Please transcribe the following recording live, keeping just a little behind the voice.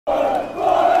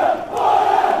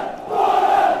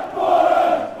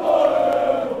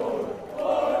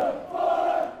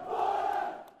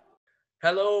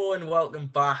and welcome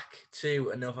back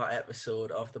to another episode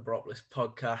of the Boropolis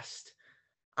Podcast.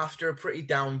 After a pretty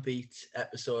downbeat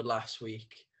episode last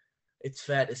week, it's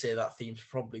fair to say that theme's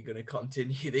probably going to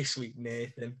continue this week,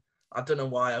 Nathan. I don't know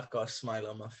why I've got a smile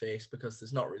on my face, because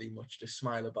there's not really much to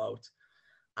smile about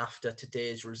after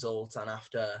today's result and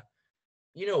after,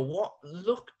 what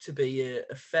looked to be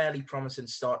a fairly promising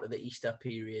start to the Easter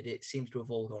period. It seems to have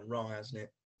all gone wrong, hasn't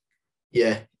it?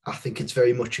 Yeah, I think it's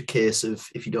very much a case of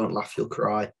if you don't laugh, you'll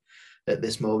cry at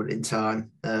this moment in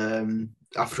time.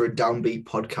 After a downbeat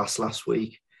podcast last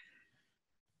week,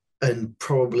 and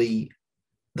probably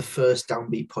the first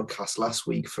downbeat podcast last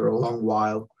week for a long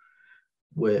while,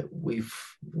 where we've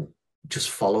just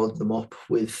followed them up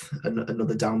with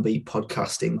another downbeat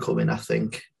podcast incoming, I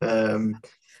think.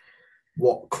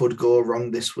 What could go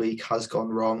wrong this week has gone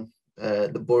wrong.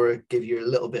 The Boro give you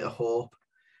a little bit of hope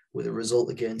with a result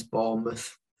against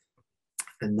Bournemouth.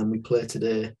 And then we play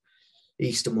today,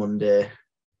 Easter Monday,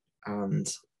 and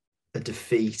a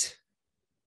defeat,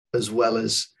 as well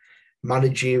as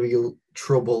managerial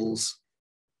troubles,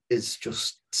 is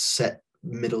just set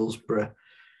Middlesbrough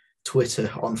Twitter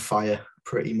on fire,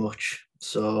 pretty much.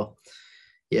 So,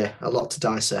 yeah, a lot to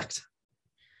dissect.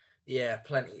 Yeah,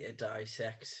 plenty to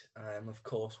dissect. Of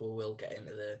course, we will get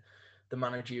into the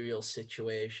managerial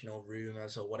situation or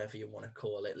rumours or whatever you want to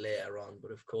call it later on.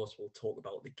 But of course, we'll talk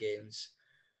about the games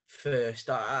first.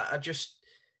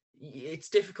 It's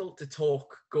difficult to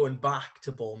talk going back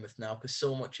to Bournemouth now, because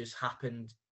so much has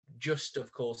happened just,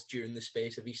 of course, during the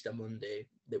space of Easter Monday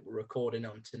that we're recording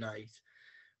on tonight.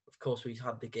 Of course, we've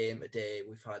had the game today.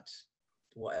 We've had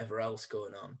whatever else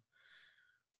going on.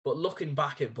 But looking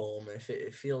back at Bournemouth,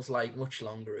 it feels like much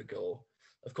longer ago.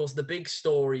 Of course, the big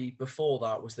story before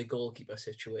that was the goalkeeper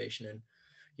situation. And,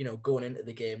 going into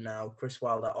the game now, Chris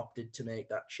Wilder opted to make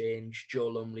that change. Joe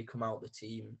Lumley come out of the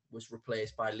team, was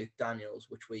replaced by Luke Daniels,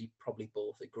 which we probably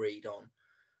both agreed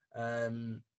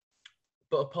on.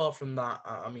 But apart from that,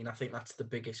 I think that's the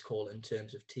biggest call in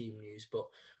terms of team news. But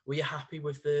were you happy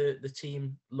with the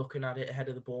team looking at it ahead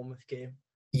of the Bournemouth game?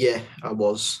 Yeah, I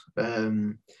was.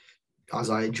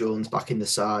 Isaiah Jones back in the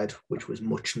side, which was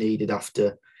much needed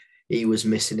after he was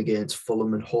missing against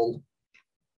Fulham and Hull.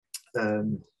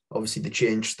 Obviously, they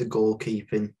changed the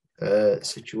goalkeeping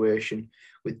situation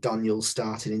with Daniels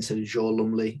starting instead of Joe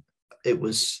Lumley. It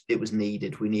was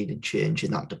needed. We needed change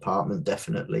in that department,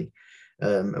 definitely.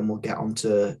 And we'll get on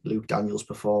to Luke Daniels'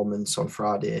 performance on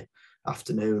Friday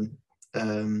afternoon.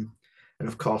 And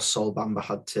of course, Sol Bamba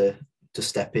had to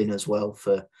step in as well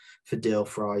for Dale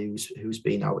Fry, who's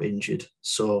been out injured.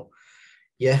 So,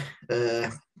 yeah,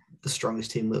 the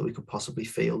strongest team that we could possibly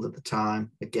field at the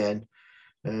time. Again,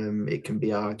 it can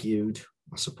be argued,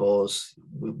 I suppose.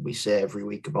 We say every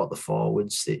week about the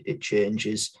forwards, it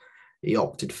changes. He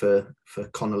opted for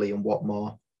Connolly and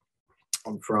Watmore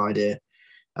on Friday.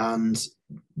 And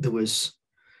there was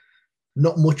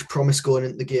not much promise going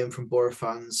into the game from Boro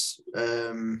fans.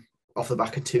 Off the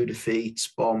back of two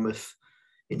defeats, Bournemouth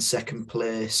in second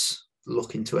place,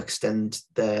 looking to extend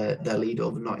their lead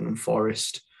over Nottingham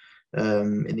Forest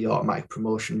in the automatic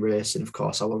promotion race. And of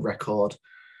course, our record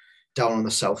down on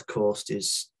the south coast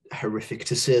is horrific,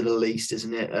 to say the least,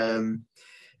 isn't it?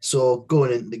 So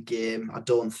going into the game, I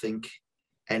don't think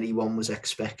anyone was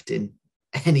expecting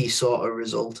any sort of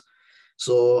result.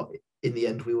 So in the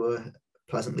end, we were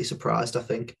pleasantly surprised, I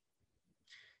think.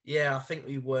 Yeah, I think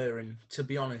we were. And to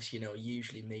be honest,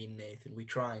 usually me and Nathan, we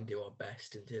try and do our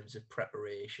best in terms of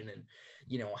preparation and,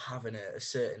 having a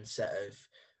certain set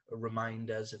of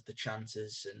reminders of the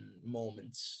chances and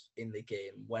moments in the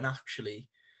game, when actually,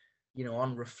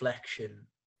 on reflection,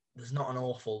 there's not an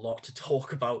awful lot to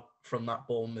talk about from that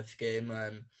Bournemouth game.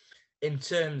 In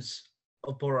terms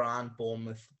of Boro and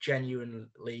Bournemouth,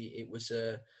 genuinely, it was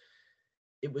a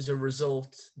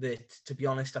result that, to be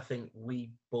honest, I think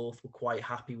we both were quite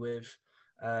happy with.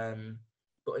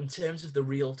 But in terms of the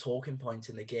real talking points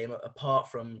in the game,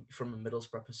 apart from a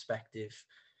Middlesbrough perspective,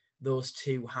 those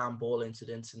two handball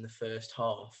incidents in the first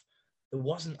half, there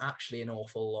wasn't actually an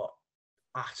awful lot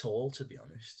at all, to be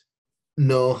honest.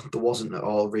 No, there wasn't at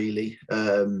all, really.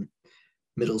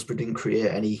 Middlesbrough didn't create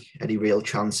any real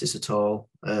chances at all.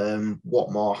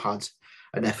 Watmore had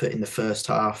an effort in the first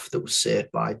half that was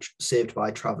saved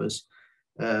by Travers.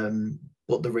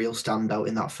 But the real standout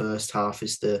in that first half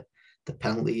is the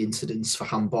penalty incidents for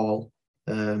handball,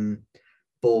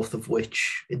 both of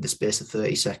which in the space of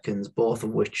 30 seconds, both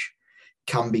of which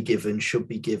can be given, should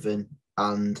be given.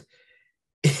 And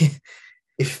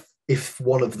if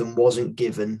one of them wasn't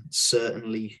given,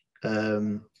 certainly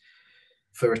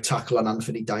for a tackle on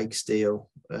Anthony Dijksteel,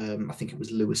 I think it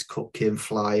was Lewis Cook came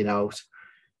flying out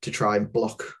to try and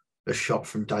block a shot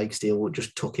from Dijksteel, what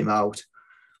just took him out.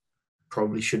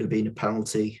 Probably should have been a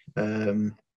penalty.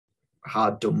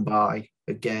 Hard done by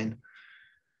again,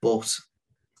 but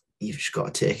you've just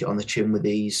got to take it on the chin with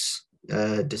these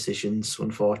decisions,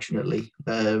 unfortunately.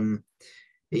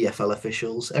 EFL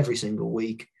officials, every single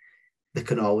week, they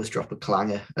can always drop a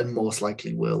clanger and most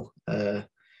likely will.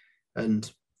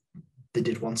 And they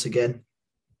did once again.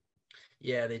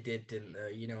 Yeah, they did, didn't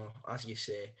they? You know, as you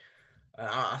say,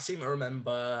 I seem to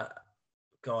remember,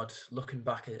 God, looking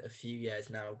back at a few years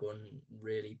now, going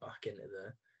really back into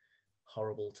the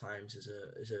horrible times as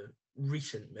a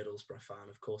recent Middlesbrough fan.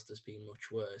 Of course, there's been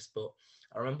much worse, but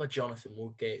I remember Jonathan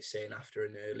Woodgate saying after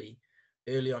an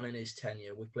early on in his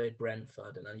tenure, we played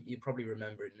Brentford, and you probably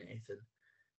remember it, Nathan.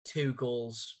 2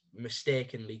 goals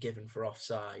mistakenly given for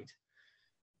offside,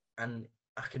 and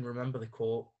I can remember the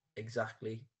quote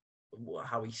exactly,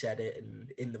 how he said it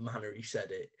and in the manner he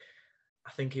said it.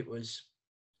 I think it was,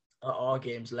 our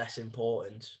game's less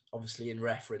important, obviously in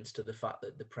reference to the fact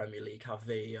that the Premier League have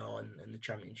VAR and the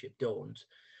Championship don't.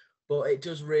 But it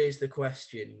does raise the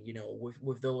question, you know,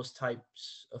 with those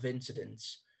types of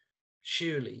incidents,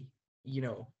 surely, you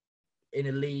know, in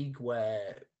a league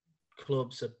where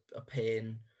clubs are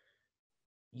paying,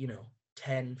 you know,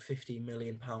 10, 15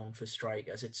 million pound for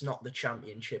strikers, it's not the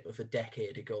Championship of a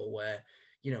decade ago where,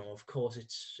 you know, of course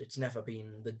it's never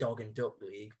been the dog and duck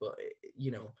league, but,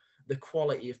 you know, the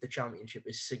quality of the Championship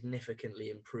is significantly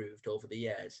improved over the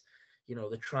years. You know,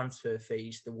 the transfer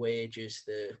fees, the wages,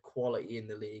 the quality in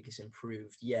the league is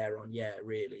improved year on year,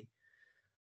 really.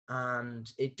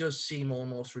 And it does seem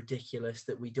almost ridiculous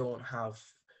that we don't have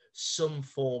some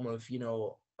form of, you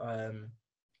know,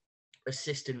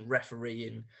 assistant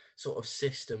refereeing sort of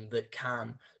system that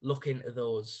can look into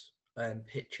those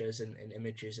pictures and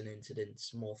images and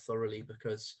incidents more thoroughly,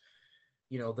 because,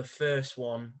 you know, the first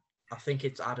one, I think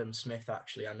it's Adam Smith,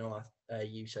 actually. I know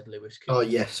you said Lewis Cook. Oh,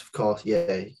 yes, of course. Yeah,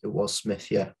 it was Smith.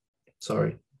 Yeah.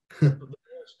 Sorry. But the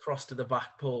ball's crossed to the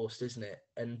back post, isn't it?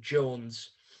 And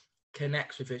Jones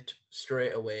connects with it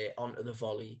straight away onto the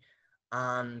volley.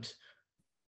 And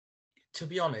to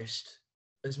be honest,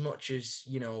 as much as,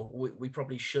 you know, we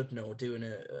probably should know doing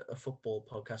a football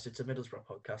podcast, it's a Middlesbrough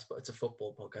podcast, but it's a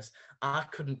football podcast. I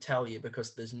couldn't tell you,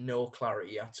 because there's no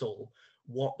clarity at all,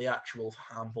 what the actual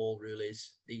handball rule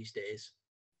is these days.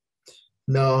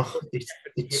 No,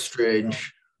 it's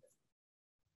strange.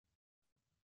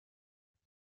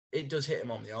 It does hit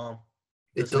him on the arm.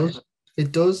 It does.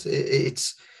 It does.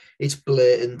 It's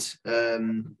blatant.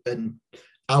 And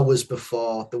hours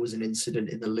before, there was an incident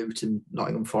in the Luton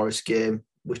Nottingham Forest game,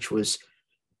 which was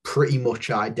pretty much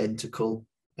identical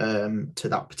to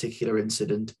that particular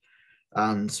incident.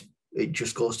 And it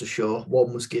just goes to show,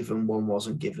 one was given, one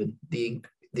wasn't given. The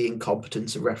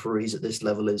incompetence of referees at this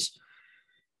level is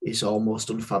almost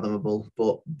unfathomable.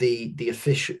 But the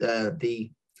official,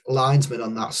 the linesman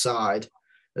on that side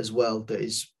as well, that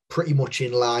is pretty much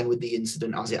in line with the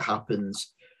incident as it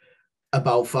happens,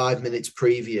 about 5 minutes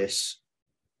previous,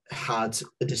 had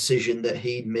a decision that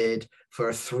he'd made for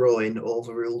a throw-in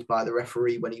overruled by the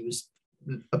referee when he was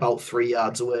about 3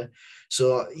 yards away.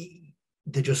 So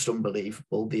they're just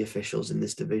unbelievable, the officials in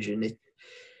this division.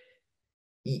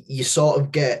 You sort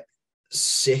of get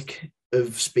sick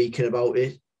of speaking about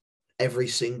it every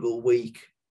single week,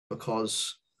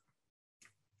 because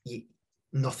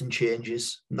nothing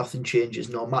changes. Nothing changes,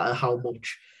 no matter how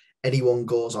much anyone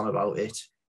goes on about it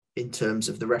in terms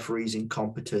of the referee's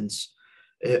incompetence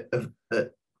at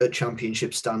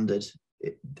Championship standard.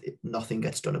 Nothing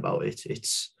gets done about it.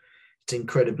 It's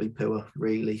incredibly poor,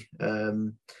 really.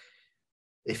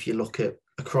 If you look at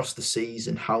across the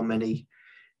season, how many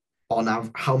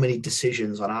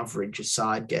decisions on average a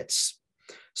side gets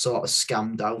sort of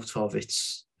scammed out of,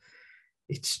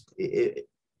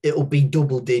 it'll be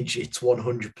double digits,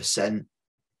 100%.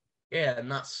 Yeah, and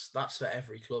that's for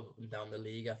every club up and down the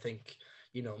league. I think,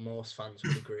 you know, most fans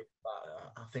would agree.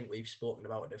 But I think we've spoken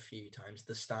about it a few times.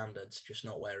 The standard's just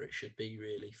not where it should be,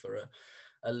 really, for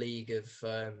a league of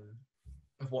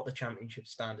what the Championship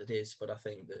standard is. But I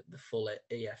think that the full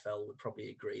EFL would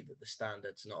probably agree that the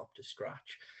standard's not up to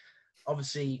scratch.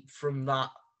 Obviously, from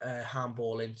that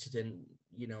handball incident,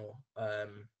 you know,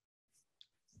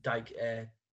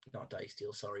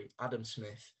 Adam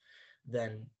Smith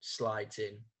then slides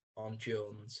in on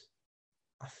Jones.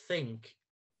 I think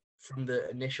from the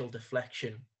initial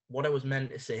deflection, what I was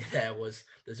meant to say there was,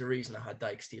 there's a reason I had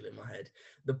Dijksteel in my head.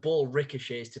 The ball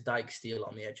ricochets to Dijksteel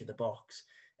on the edge of the box,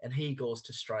 and he goes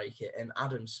to strike it, and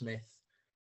Adam Smith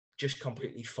just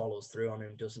completely follows through on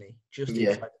him, doesn't he? Just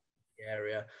inside the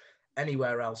area.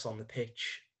 Anywhere else on the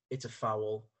pitch, it's a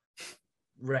foul.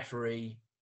 Referee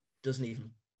doesn't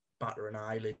even batter an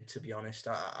eyelid, to be honest.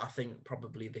 I think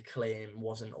probably the claim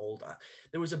wasn't all that.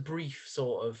 There was a brief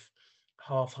sort of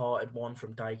half-hearted one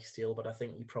from Dijksteel, but I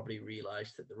think he probably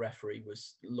realised that the referee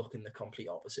was looking the complete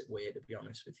opposite way, to be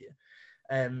honest with you.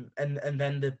 And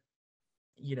then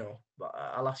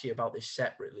I'll ask you about this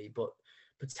separately, but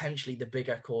potentially the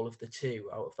bigger call of the two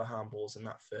out of the handballs in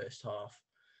that first half.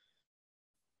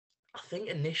 I think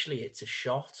initially it's a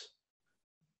shot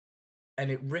and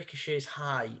it ricochets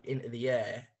high into the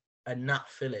air, and Nat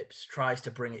Phillips tries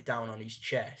to bring it down on his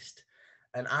chest.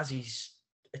 And as he's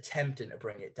attempting to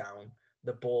bring it down,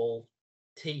 the ball,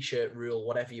 T-shirt rule,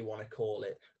 whatever you want to call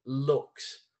it,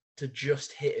 looks to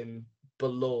just hit him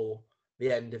below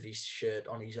the end of his shirt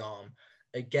on his arm.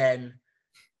 Again,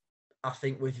 I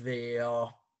think with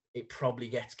VAR, it probably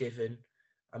gets given.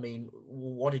 I mean,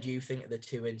 what did you think of the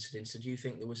two incidents? Did you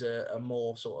think there was a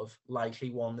more sort of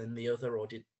likely one than the other, or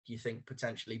did you think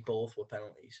potentially both were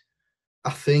penalties?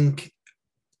 I think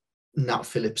Nat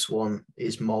Phillips one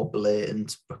is more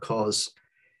blatant because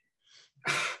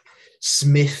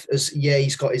Smith,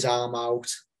 he's got his arm out,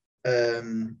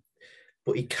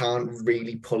 but he can't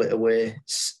really pull it away.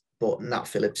 But Nat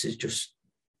Phillips is just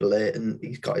blatant.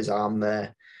 He's got his arm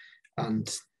there,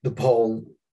 and the ball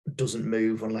doesn't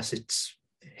move unless it's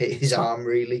hit his arm.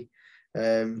 Really,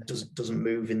 doesn't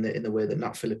move in the way that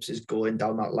Nat Phillips is going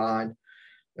down that line.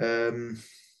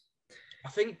 I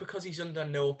think because he's under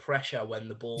no pressure when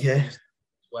the ball comes as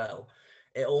well,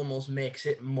 it almost makes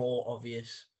it more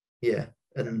obvious. Yeah,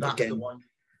 and that's the one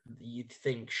you'd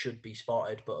think should be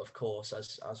spotted, but of course,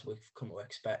 as we've come to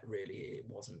expect, really, it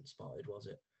wasn't spotted, was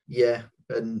it? Yeah,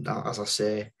 and as I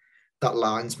say, that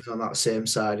linesman on that same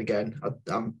side again.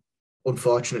 I'm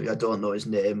unfortunately I don't know his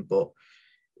name, but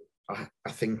I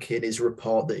think it is a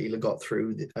report that he'll have got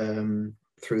through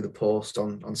the post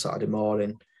on Saturday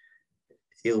morning.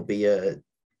 He'll be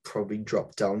probably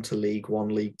dropped down to League One,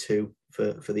 League Two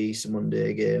for the Easter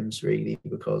Monday games, really,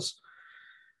 because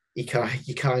you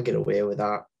can't get away with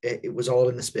that. It was all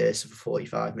in the space of a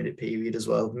 45-minute period as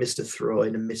well. Missed a throw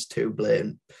in and missed two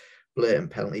blatant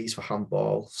penalties for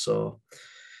handball. So,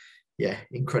 yeah,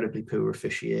 incredibly poor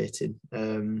officiating.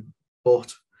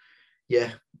 But,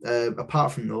 yeah,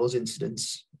 apart from those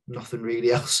incidents, nothing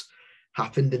really else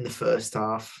happened in the first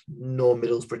half. No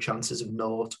Middlesbrough chances of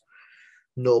note.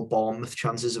 No Bournemouth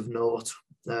chances of note.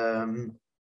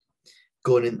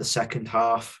 Going into the second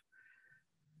half,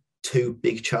 two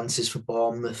big chances for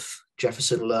Bournemouth.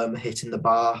 Jefferson Lerma hitting the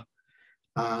bar,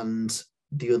 and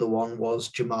the other one was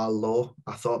Jamal Lowe.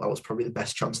 I thought that was probably the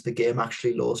best chance of the game,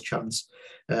 actually, Lowe's chance.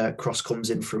 Cross comes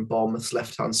in from Bournemouth's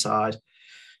left-hand side,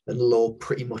 and Lowe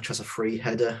pretty much has a free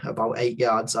header about 8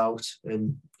 yards out,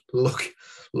 and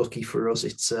lucky for us,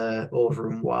 it's over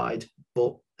and wide.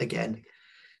 But again,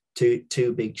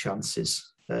 two big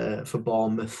chances for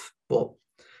Bournemouth, but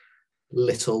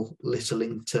little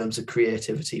in terms of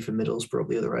creativity for Middlesbrough at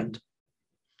the other end.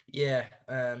 Yeah,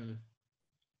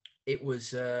 it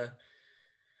was.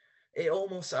 It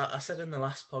almost. I said in the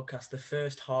last podcast, the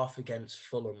first half against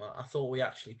Fulham, I thought we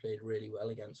actually played really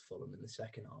well against Fulham in the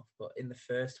second half, but in the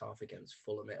first half against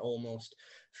Fulham, it almost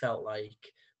felt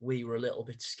like we were a little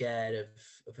bit scared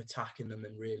of attacking them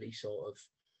and really sort of,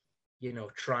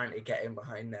 trying to get in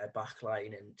behind their back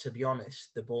line. And to be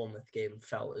honest, the Bournemouth game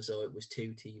felt as though it was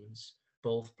two teams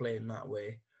both playing that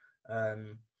way.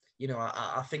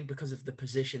 I think because of the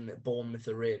position that Bournemouth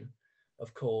are in,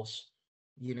 of course,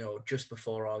 just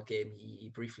before our game, he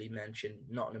briefly mentioned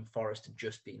Nottingham Forest had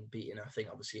just been beaten. I think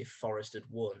obviously if Forest had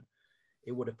won,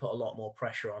 it would have put a lot more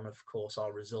pressure on, of course,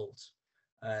 our results,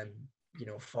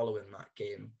 following that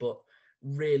game. But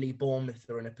really, Bournemouth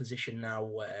are in a position now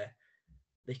where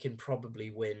they can probably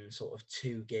win sort of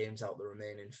 2 games out the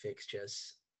remaining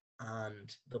fixtures,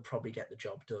 and they'll probably get the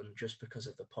job done just because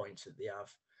of the points that they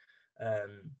have.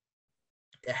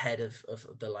 Ahead of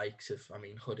the likes of,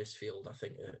 Huddersfield, I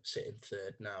think, are sitting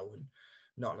third now, and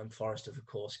Nottingham Forest have, of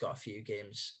course, got a few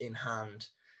games in hand,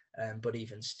 but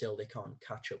even still, they can't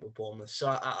catch up with Bournemouth. So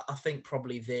I think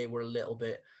probably they were a little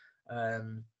bit,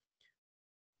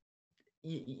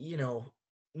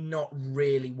 not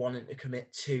really wanting to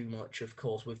commit too much, of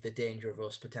course, with the danger of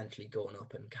us potentially going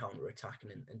up and counter-attacking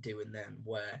and doing them,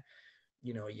 where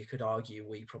you could argue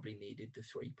we probably needed the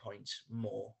 3 points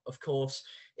more. Of course,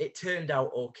 it turned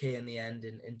out okay in the end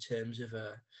in terms of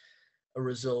a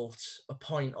result, a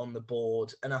point on the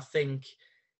board. And I think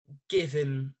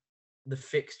given the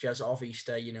fixtures of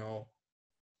Easter,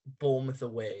 Bournemouth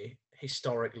away,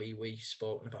 historically, we've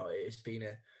spoken about it, it's been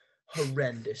a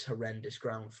horrendous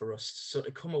ground for us. So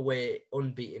to come away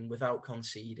unbeaten without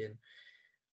conceding,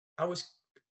 I was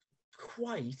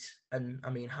quite, and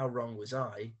how wrong was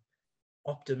I?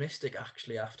 optimistic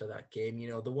actually after that game.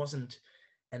 There wasn't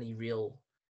any real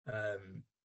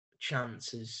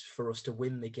chances for us to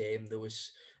win the game. There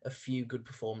was a few good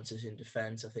performances in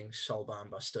defence. I think Sol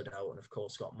Bamba stood out and, of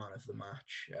course, got man of the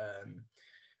match.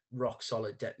 Rock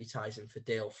solid deputising for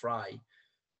Dale Fry.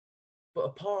 But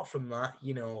apart from that,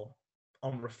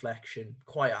 on reflection,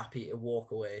 quite happy to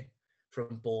walk away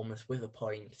from Bournemouth with a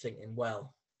point, thinking,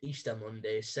 well, Easter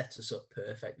Monday sets us up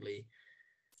perfectly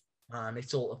and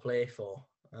it's all to play for.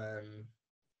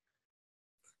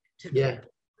 Yeah.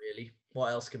 Really.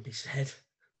 What else can be said?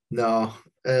 No,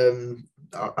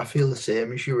 I feel the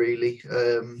same as you, really.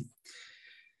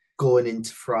 Going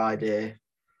into Friday,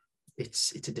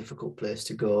 it's a difficult place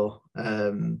to go.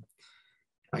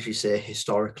 As you say,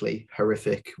 historically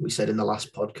horrific. We said in the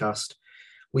last podcast,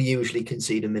 we usually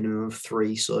concede a minimum of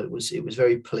 3, so it was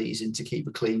very pleasing to keep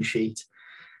a clean sheet,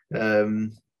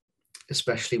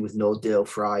 especially with no Dale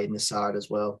Fry in the side as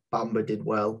well. Bamba did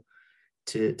well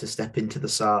to step into the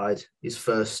side. His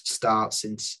first start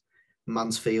since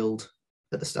Mansfield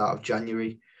at the start of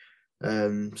January.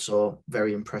 So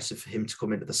very impressive for him to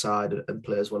come into the side and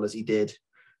play as well as he did.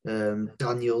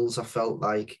 Daniels, I felt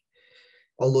like,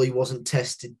 although he wasn't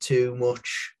tested too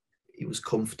much, he was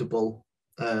comfortable,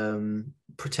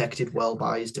 protected well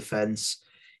by his defence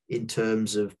in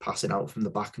terms of passing out from the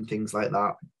back and things like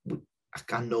that.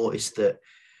 I noticed that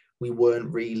we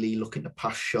weren't really looking to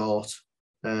pass short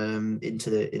into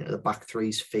the back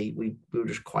three's feet. We were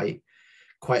just quite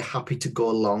happy to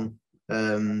go along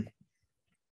in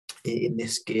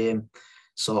this game,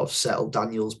 sort of settle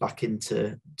Daniels back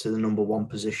into the number 1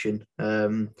 position.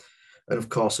 And of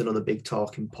course, another big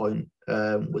talking point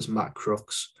was Matt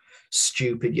Crooks'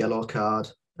 stupid yellow card,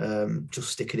 just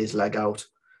sticking his leg out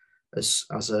as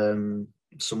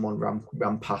someone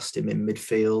ran past him in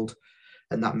midfield.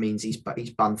 And that means he's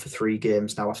banned for 3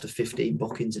 games now after 15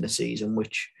 bookings in a season,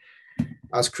 which,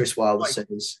 as Chris Wilder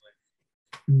says,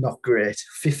 not great.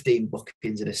 15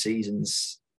 bookings in a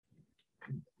season's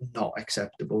not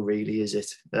acceptable, really, is it?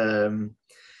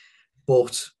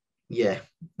 But yeah,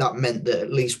 that meant that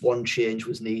at least one change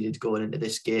was needed going into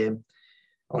this game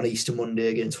on Easter Monday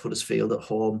against Huddersfield at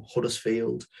home.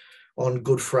 Huddersfield on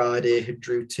Good Friday had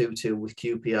drew 2-2 with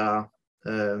QPR.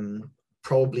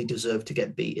 Probably deserved to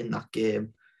get beat in that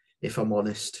game, if I'm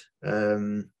honest.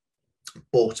 But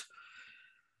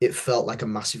it felt like a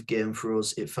massive game for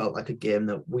us. It felt like a game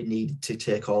that we needed to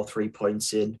take all 3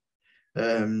 points in.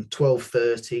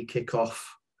 12:30 kickoff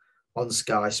on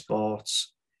Sky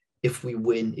Sports. If we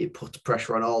win, it puts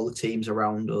pressure on all the teams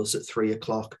around us at 3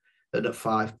 o'clock and at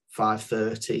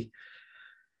 5:30.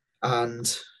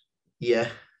 And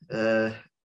yeah, I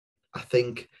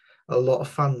think a lot of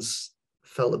fans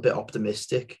felt a bit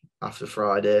optimistic after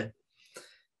Friday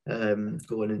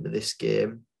going into this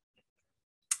game.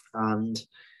 And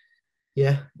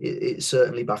yeah, it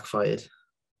certainly backfired.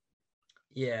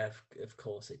 Yeah, of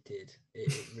course it did.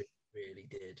 It really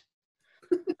did.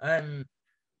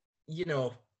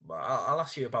 I'll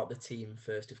ask you about the team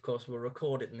first. Of course, we're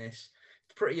recording this.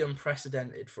 It's pretty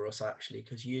unprecedented for us, actually,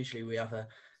 because usually we have at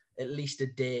least a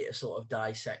day to sort of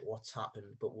dissect what's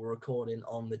happened, but we're recording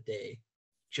on the day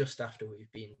just after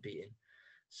we've been beaten.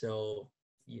 So,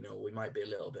 we might be a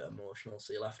little bit emotional,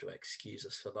 so you'll have to excuse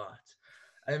us for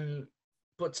that.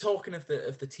 But talking of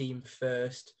the team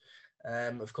first,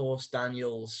 of course,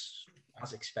 Daniels,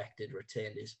 as expected,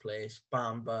 retained his place.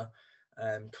 Bamba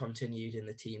continued in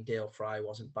the team. Dale Fry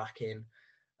wasn't back in.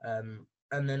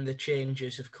 And then the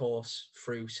changes, of course,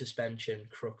 through suspension,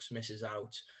 Crooks misses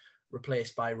out,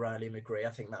 replaced by Riley McGray.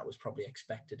 I think that was probably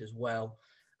expected as well.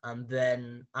 And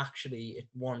then actually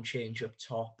one change up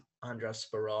top, Andras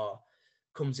Sparar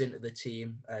comes into the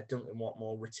team. Duncan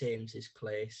Watmore retains his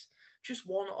place. Just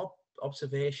one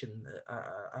observation that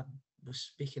I was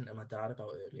speaking to my dad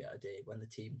about earlier today when the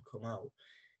team come out.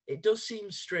 It does seem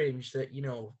strange that,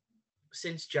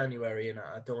 since January, and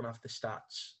I don't have the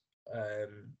stats,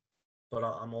 but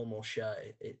I'm almost sure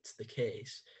it's the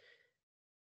case.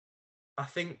 I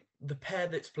think the pair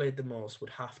that's played the most would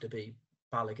have to be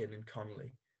Balogun and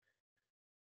Connolly,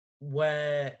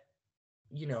 where,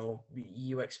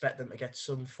 you expect them to get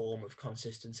some form of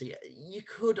consistency. You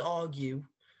could argue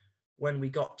when we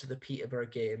got to the Peterborough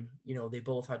game, they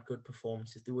both had good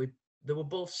performances. They were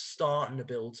both starting to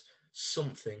build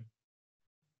something.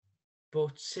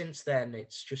 But since then,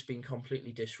 it's just been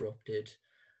completely disrupted.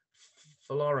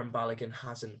 Folarin Balogun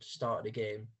hasn't started a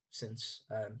game since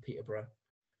Peterborough.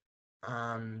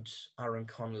 And Aaron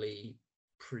Connolly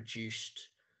produced,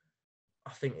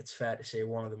 I think it's fair to say,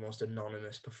 one of the most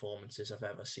anonymous performances I've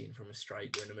ever seen from a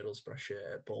striker in a Middlesbrough shirt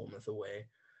at Bournemouth away.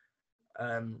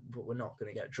 but we're not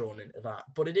going to get drawn into that.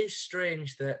 But it is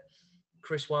strange that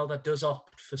Chris Wilder does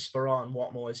opt for Sparrow and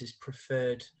Watmore as his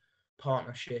preferred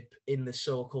partnership in the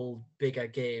so-called bigger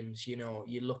games. You know,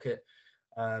 you look at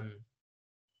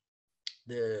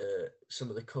some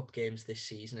of the cup games this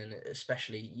season, and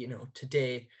especially, you know,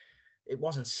 today, it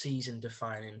wasn't season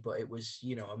defining, but it was,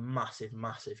 you know, a massive,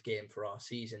 massive game for our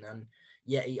season. And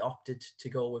yet he opted to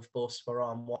go with both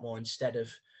Sparrow and Watmore instead of,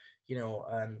 you know,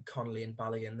 Connolly and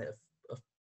Balogun that have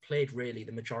played really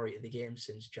the majority of the games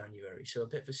since January. So a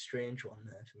bit of a strange one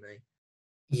there for me.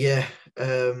 Yeah,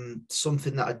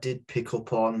 something that I did pick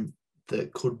up on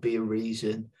that could be a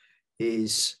reason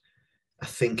is, I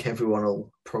think everyone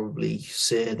will probably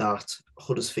say that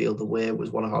Huddersfield away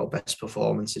was one of our best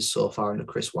performances so far under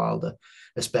Chris Wilder,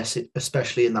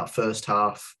 especially in that first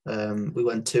half. We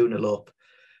went 2-0 up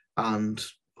and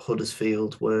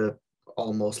Huddersfield were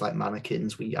almost like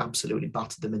mannequins. We absolutely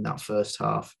battered them in that first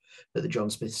half at the John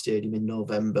Smith Stadium in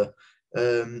November.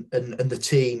 And the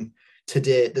team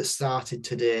today that started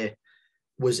today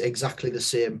was exactly the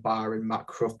same, barring Matt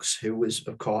Crooks, who was,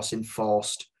 of course, an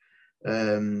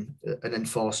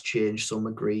enforced change. Some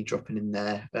agree dropping in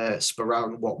there. Sparrow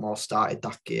and Watmore started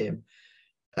that game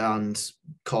and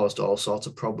caused all sorts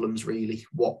of problems, really.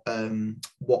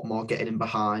 Watmore getting in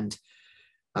behind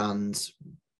and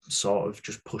sort of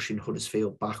just pushing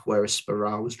Huddersfield back, whereas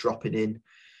Sparrow was dropping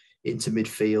into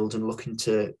midfield and looking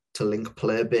to link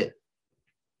play a bit.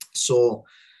 So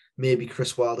maybe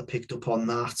Chris Wilder picked up on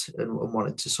that and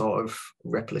wanted to sort of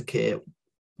replicate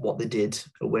what they did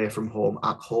away from home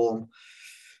at home.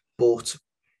 But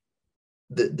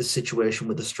the situation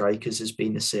with the strikers has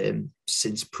been the same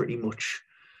since pretty much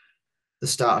the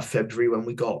start of February, when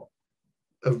we got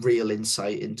a real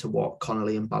insight into what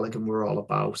Connolly and Balogun were all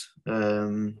about.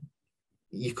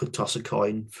 You could toss a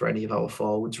coin for any of our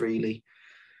forwards, really.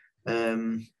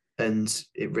 And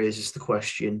it raises the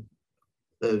question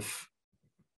of,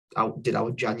 did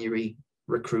our January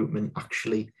recruitment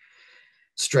actually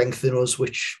strengthen us,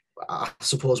 which I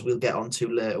suppose we'll get onto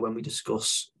later when we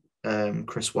discuss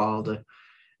Chris Wilder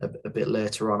a bit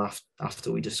later on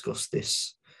after we discuss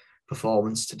this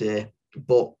performance today.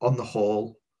 But on the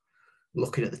whole,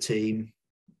 looking at the team,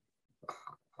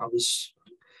 I was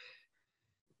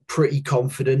pretty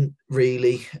confident,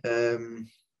 really. As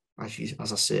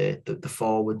I say, the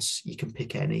forwards, you can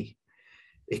pick any.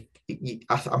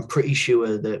 I'm pretty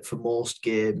sure that for most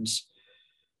games,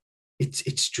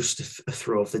 it's just a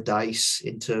throw of the dice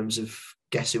in terms of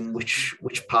guessing which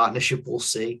partnership we'll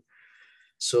see.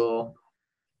 So,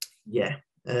 yeah,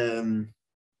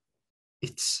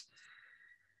 it's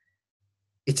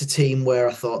a team where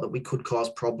I thought that we could cause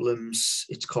problems.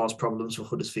 It's caused problems for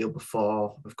Huddersfield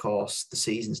before. Of course, the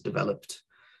season's developed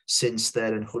since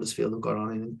then, and Huddersfield have gone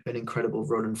on an incredible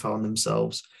run and found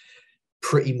themselves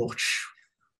pretty much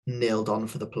nailed on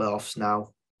for the playoffs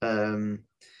now,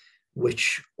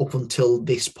 which up until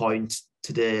this point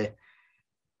today,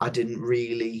 I didn't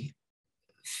really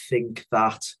think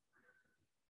that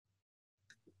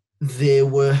they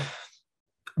were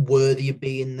worthy of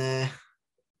being there.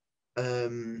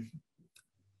 From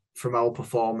our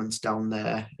performance down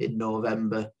there in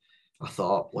November, I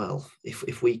thought, well,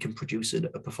 if we can produce a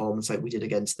performance like we did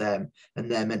against them,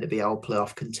 and they're meant to be our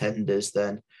playoff contenders,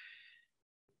 then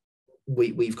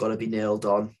we've got to be nailed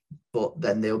on. But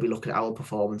then they'll be looking at our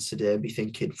performance today and be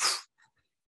thinking,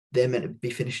 they're meant to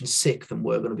be finishing sixth and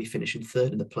we're going to be finishing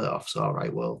third in the playoffs. All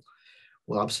right, well,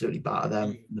 we'll absolutely batter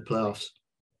them in the playoffs.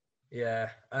 Yeah.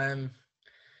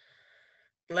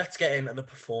 Let's get into the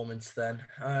performance then.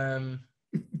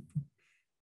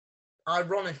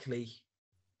 Ironically,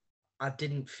 I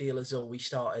didn't feel as though we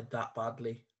started that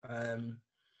badly. I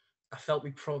felt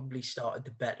we probably started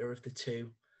the better of the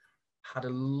two. Had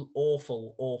an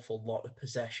awful lot of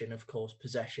possession. Of course,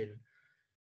 possession,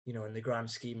 you know, in the grand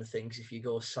scheme of things, if you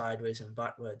go sideways and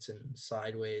backwards and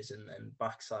sideways and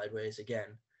back sideways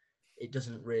again, it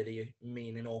doesn't really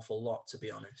mean an awful lot, to be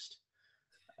honest.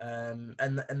 And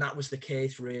that was the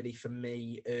case really for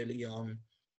me early on.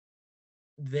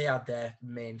 They had their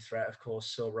main threat, of course,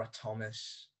 so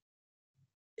Thomas.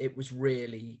 It was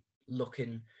really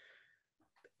looking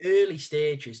early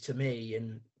stages to me,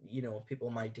 and you know,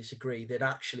 people might disagree, that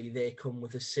actually they come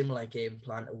with a similar game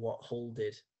plan to what Hull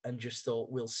did, and just thought,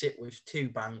 we'll sit with two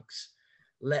banks,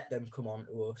 let them come on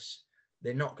to us.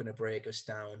 They're not going to break us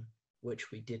down, which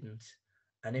we didn't.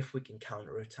 And if we can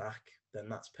counter-attack, then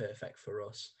that's perfect for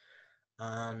us.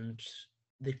 And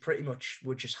they pretty much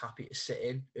were just happy to sit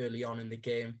in early on in the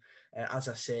game. As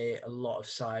I say, a lot of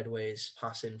sideways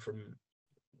passing from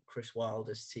Chris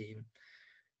Wilder's team.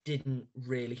 didn't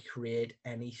really create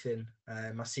anything.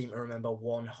 I seem to remember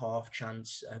one half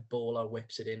chance. Bowler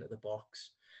whips it into the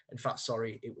box. In fact,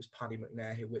 sorry, it was Paddy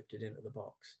McNair who whipped it into the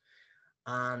box.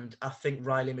 And I think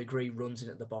Riley McGree runs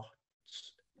into the box,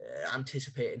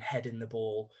 anticipating heading the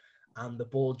ball, and the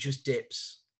ball just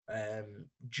dips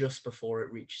just before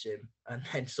it reaches him. And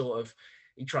then sort of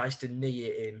he tries to knee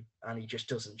it in, and he just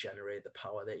doesn't generate the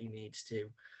power that he needs to.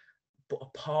 But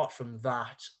apart from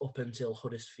that, up until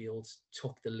Huddersfield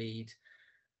took the lead,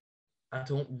 I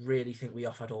don't really think we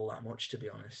offered all that much, to be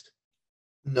honest.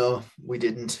 No, we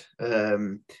didn't.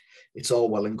 It's all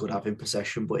well and good having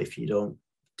possession, but if you don't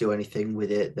do anything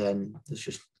with it, then there's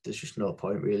just no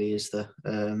point, really, is there?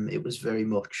 It was very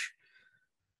much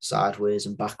sideways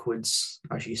and backwards,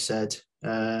 as you said.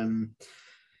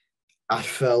 I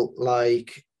felt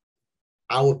like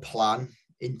our plan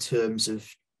in terms of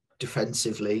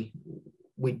defensively,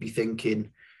 we'd be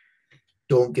thinking,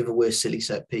 don't give away silly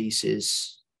set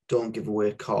pieces, don't give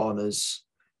away corners.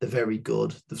 They're very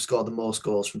good. They've scored the most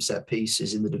goals from set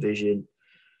pieces in the division.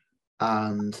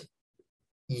 And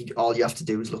all you have to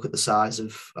do is look at the size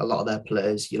of a lot of their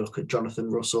players. You look at Jonathan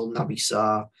Russell, Naby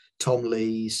Sarr, Tom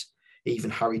Lees,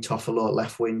 even Harry Toffolo,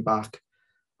 left wing back.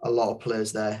 A lot of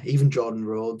players there, even Jordan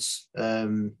Rhodes,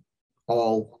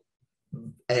 all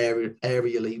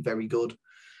aerially very good.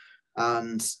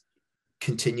 And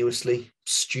continuously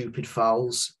stupid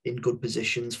fouls in good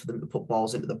positions for them to put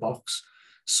balls into the box.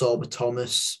 Sorba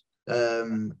Thomas,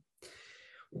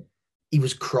 he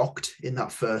was crocked in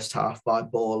that first half by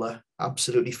Bowler,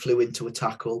 absolutely flew into a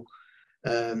tackle.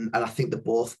 And I think they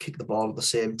both kicked the ball at the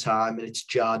same time, and it's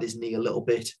jarred his knee a little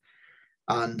bit.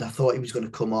 And I thought he was going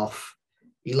to come off.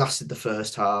 He lasted the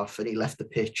first half and he left the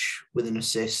pitch with an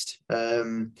assist. Half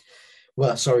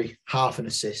an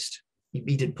assist. He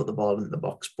did put the ball into the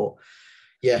box, but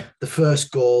yeah, the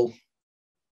first goal.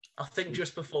 I think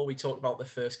just before we talk about the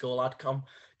first goal, do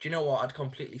you know what? I'd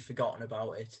completely forgotten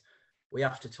about it. We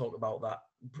have to talk about that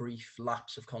brief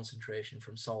lapse of concentration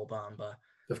from Sol Bamba.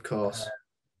 Of course.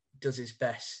 Does his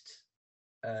best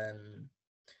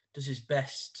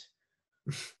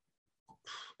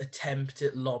attempt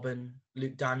at lobbing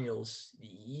Luke Daniels.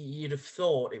 You'd have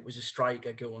thought it was a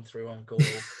striker going through on goal.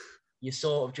 You're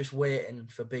sort of just waiting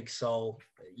for Big Sol,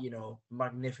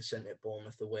 magnificent at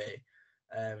Bournemouth away.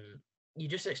 You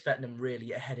just expect him really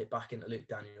to head it back into Luke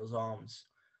Daniels' arms.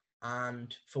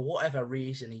 And for whatever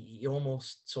reason, he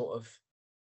almost sort of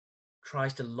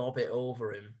tries to lob it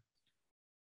over him.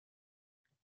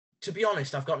 To be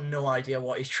honest, I've got no idea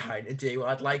what he's trying to do.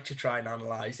 I'd like to try and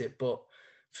analyse it, but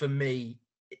for me,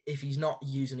 if he's not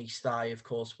using his thigh, of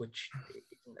course, which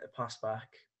isn't a pass back,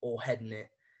 or heading it,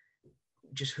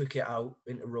 just hook it out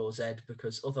into Rose Ed,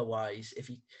 because otherwise, if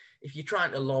you're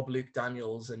trying to lob Luke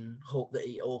Daniels and hope that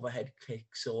he overhead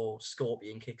kicks or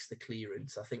scorpion kicks the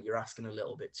clearance, I think you're asking a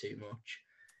little bit too much.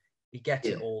 He gets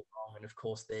it all wrong, and of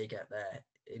course they get their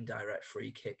indirect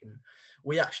free kick, and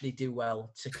we actually do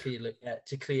well to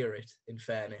clear it, in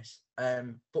fairness.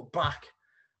 But back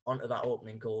onto that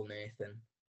opening goal, Nathan.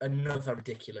 Another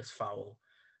ridiculous foul,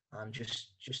 and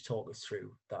just talk us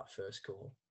through that first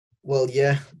goal. Well,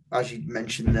 yeah, as you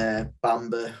mentioned there,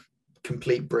 Bamba,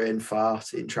 complete brain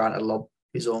fart in trying to lob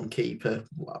his own keeper.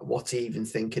 What's he even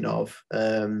thinking of?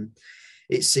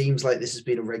 It seems like this has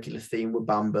been a regular theme with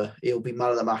Bamba. He'll be man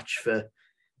of the match for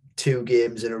 2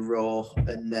 games in a row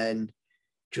and then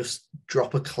just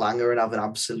drop a clanger and have an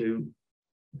absolute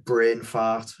brain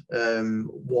fart.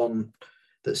 One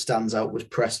that stands out was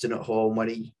Preston at home when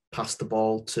he passed the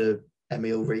ball to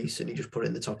Emile Rees and he just put it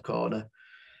in the top corner.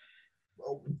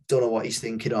 Don't know what he's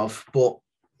thinking of, but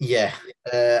yeah,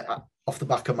 off the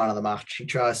back of man of the match, he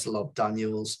tries to lob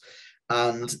Daniels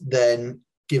and then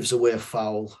gives away a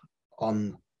foul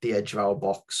on the edge of our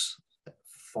box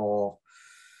for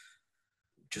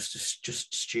just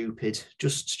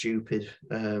stupid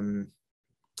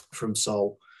from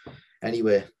Sol.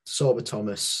 Anyway, Sorba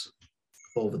Thomas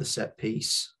over the set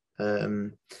piece,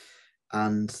 and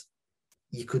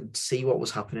you could see what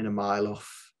was happening a mile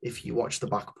off. If you watch the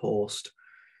back post,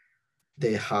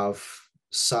 they have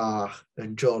Sarr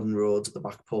and Jordan Rhodes at the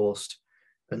back post,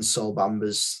 and Sol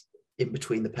Bamba's in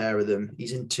between the pair of them.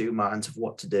 He's in 2 minds of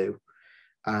what to do,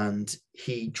 and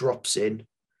he drops in,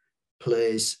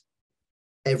 plays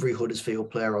every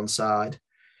Huddersfield player on side.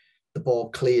 The ball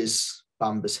clears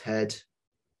Bamba's head.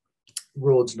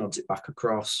 Rhodes nods it back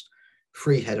across.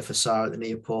 Free header for Sarr at the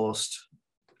near post,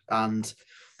 and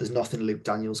there's nothing Luke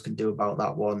Daniels can do about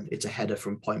that one. It's a header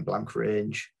from point blank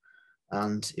range,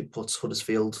 and it puts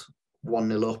Huddersfield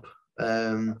 1-0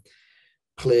 up.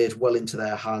 Played well into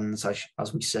their hands,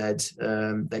 as we said.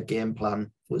 Their game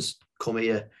plan was come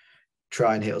here,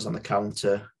 try and hit us on the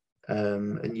counter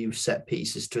and use set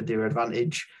pieces to their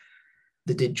advantage.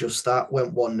 They did just that,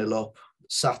 went 1-0 up,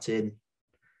 sat in,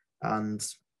 and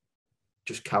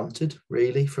just countered,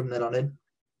 really, from then on in.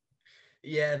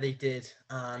 Yeah, they did.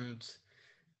 And,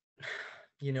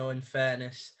 in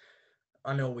fairness,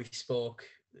 I know we spoke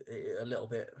a little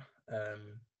bit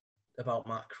about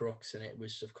Matt Crooks, and it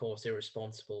was, of course,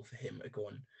 irresponsible for him to go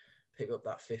and pick up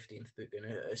that 15th booking,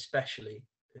 especially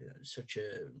such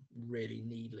a really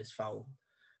needless foul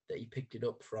that he picked it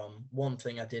up from. One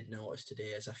thing I did notice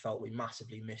today is I felt we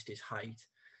massively missed his height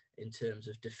in terms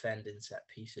of defending set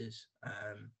pieces.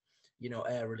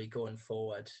 Aerially going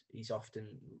forward, he's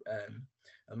often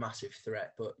a massive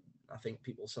threat, but I think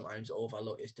people sometimes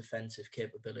overlook his defensive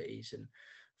capabilities. And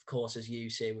of course, as you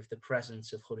say, with the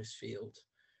presence of Huddersfield,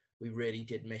 we really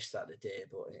did miss that today.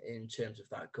 But in terms of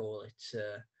that goal, it's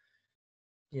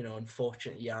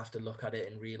unfortunately, you have to look at it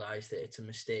and realise that it's a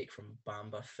mistake from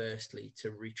Bamba, firstly,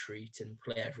 to retreat and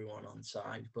play everyone on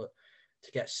side. But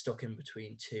to get stuck in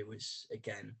between two is,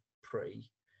 again,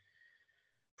 pretty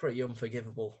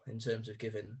unforgivable in terms of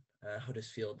giving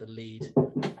Huddersfield the lead.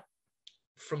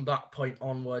 From that point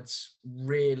onwards,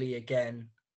 really, again,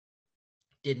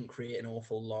 didn't create an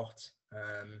awful lot.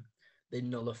 They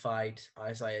nullified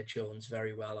Isaiah Jones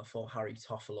very well. I thought Harry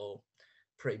Toffolo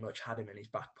pretty much had him in his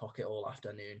back pocket all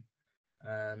afternoon.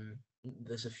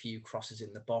 There's a few crosses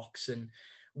in the box, and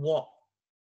what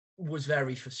was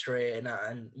very frustrating,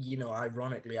 and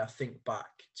ironically, I think back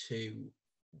to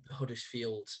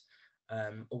Huddersfield's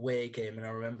away game, and I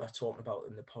remember talking about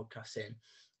it in the podcast saying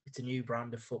it's a new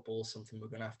brand of football, something we're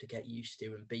going to have to get used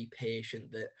to and be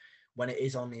patient that when it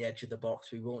is on the edge of the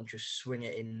box, we won't just swing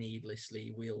it in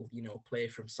needlessly. We'll, play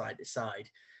from side to side.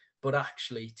 But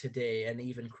actually today, and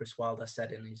even Chris Wilder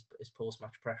said in his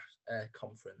post-match press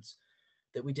conference,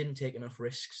 that we didn't take enough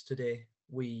risks today.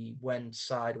 We went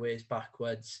sideways,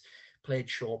 backwards, played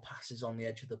short passes on the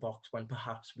edge of the box when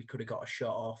perhaps we could have got a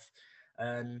shot off.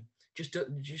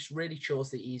 Just really chose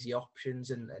the easy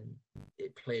options, and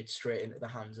it played straight into the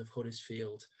hands of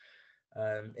Huddersfield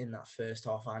in that first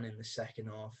half and in the second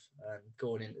half.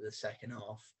 Going into the second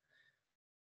half,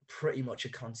 pretty much a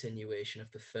continuation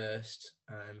of the first.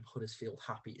 Huddersfield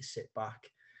happy to sit back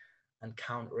and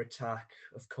counter-attack.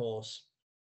 Of course,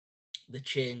 the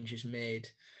change is made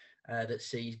that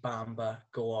sees Bamba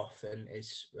go off and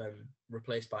is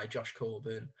replaced by Josh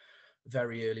Coburn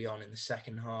very early on in the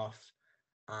second half.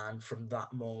 And from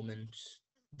that moment,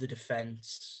 the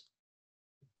defence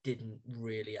didn't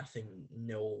really, I think,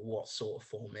 know what sort of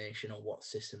formation or what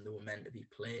system they were meant to be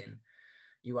playing.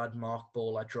 You had Mark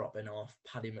Bowler dropping off,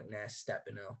 Paddy McNair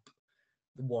stepping up.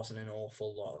 There wasn't an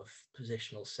awful lot of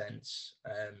positional sense.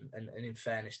 And in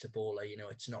fairness to Bowler,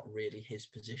 it's not really his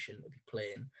position to be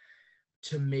playing.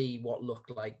 To me, what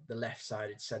looked like the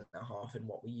left-sided centre-half in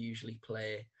what we usually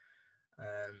play.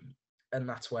 And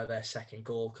that's where their second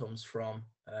goal comes from.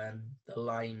 The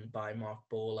line by Mark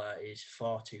Bowler is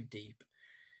far too deep.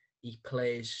 He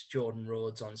plays Jordan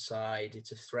Rhodes on side.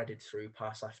 It's a threaded through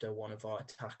pass after one of our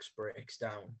attacks breaks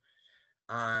down.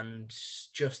 And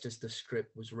just as the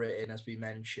script was written, as we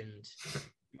mentioned,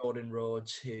 Jordan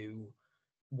Rhodes, who,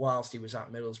 whilst he was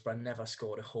at Middlesbrough, never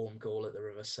scored a home goal at the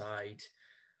Riverside.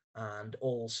 And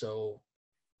also,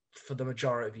 for the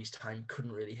majority of his time,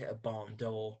 couldn't really hit a barn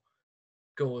door.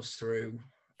 Goes through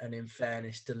and, in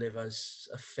fairness, delivers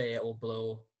a fatal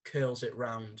blow, curls it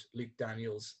round Luke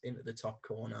Daniels into the top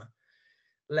corner,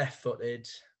 left-footed,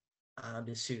 and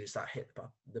as soon as that hit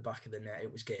the back of the net,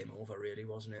 it was game over, really,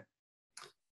 wasn't it?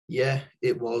 Yeah,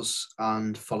 it was,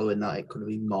 and following that, it could have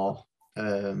been more.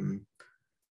 The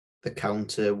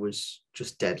counter was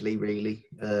just deadly, really.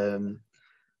 A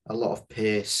lot of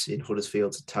pace in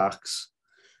Huddersfield's attacks,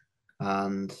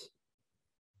 and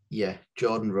yeah,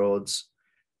 Jordan Rhodes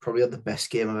probably had the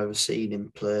best game I've ever seen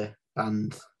him play,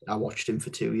 and I watched him for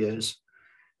 2 years.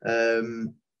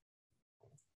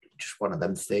 Just one of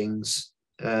them things.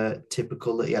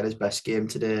 Typical that he had his best game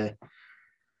today.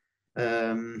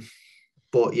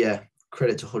 But yeah,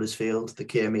 credit to Huddersfield. They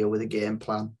came here with a game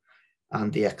plan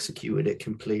and they executed it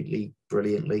completely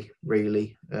brilliantly,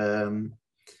 really.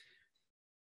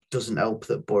 Doesn't help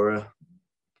that Boro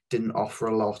didn't offer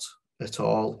a lot at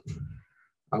all.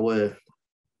 Our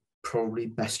probably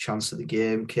best chance of the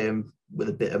game came with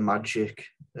a bit of magic.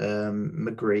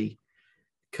 McGree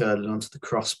curling onto the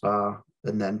crossbar,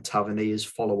 and then Tavernier's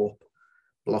follow-up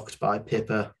blocked by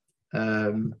Pippa.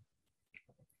 But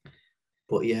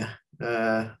yeah,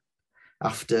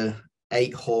 after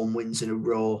 8 home wins in a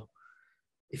row,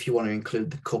 if you want to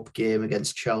include the cup game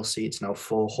against Chelsea, it's now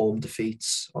 4 home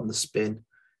defeats on the spin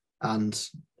and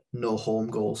no home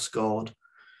goals scored.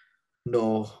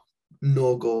 no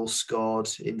goals scored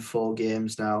in 4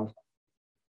 games now.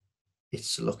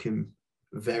 It's looking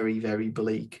very, very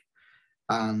bleak.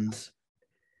 And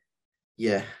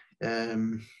yeah,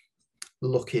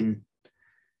 looking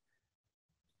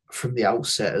from the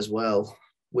outset as well,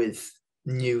 with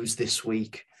news this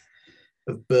week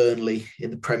of Burnley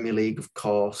in the Premier League, of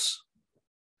course,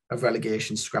 a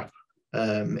relegation scrap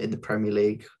in the Premier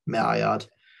League, may I add,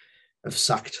 have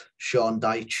sacked Sean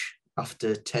Dyche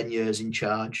after 10 years in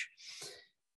charge.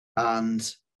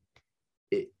 And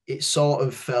it sort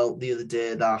of felt the other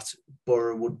day that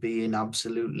Boro would be in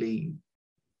absolutely,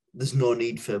 there's no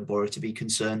need for Boro to be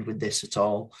concerned with this at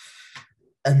all.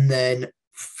 And then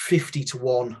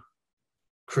 50-1,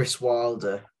 Chris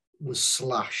Wilder was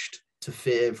slashed to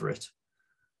favourite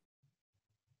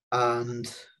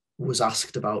and was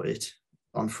asked about it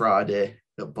on Friday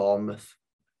at Bournemouth,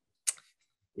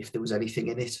 if there was anything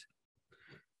in it.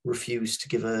 Refused to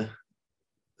give a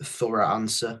thorough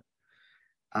answer.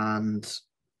 And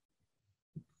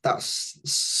that's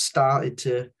started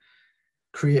to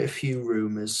create a few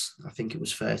rumours, I think it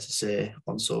was fair to say,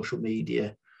 on social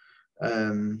media.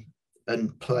 And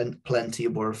plenty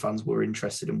of Boro fans were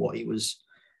interested in what he was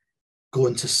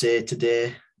going to say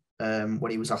today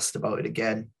when he was asked about it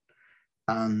again.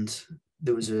 And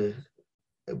there was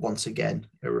once again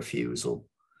a refusal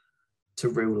to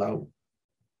rule out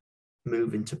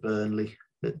moving to Burnley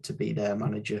to be their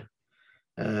manager.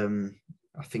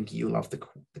 I think you'll have the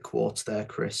quotes there,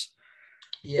 Chris.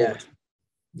 Yeah. But,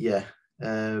 yeah.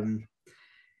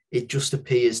 It just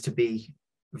appears to be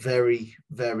very,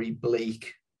 very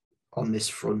bleak on this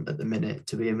front at the minute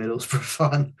to be a Middlesbrough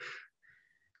fan.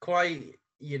 Quite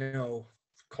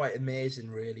amazing,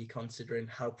 really, considering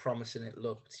how promising it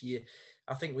looked.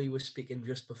 I think we were speaking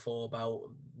just before about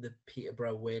the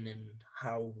Peterborough win and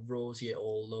how rosy it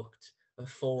all looked. A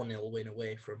 4-0 win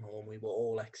away from home. We were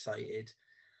all excited.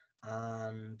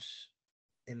 And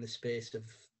in the space of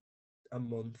a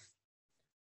month,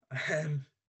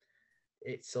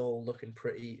 it's all looking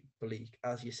pretty bleak,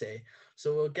 as you say.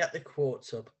 So we'll get the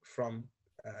quotes up from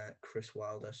Chris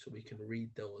Wilder so we can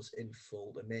read those in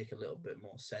full to make a little bit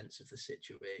more sense of the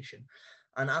situation.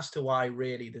 And as to why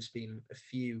really there's been a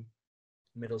few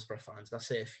Middlesbrough fans, I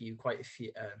say a few, quite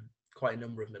a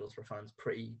number of Middlesbrough fans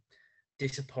pretty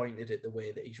disappointed at the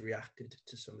way that he's reacted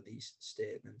to some of these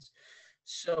statements.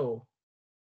 So,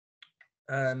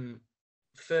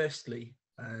 firstly,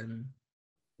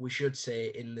 we should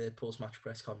say in the post-match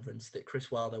press conference that Chris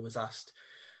Wilder was asked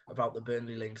about the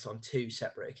Burnley links on 2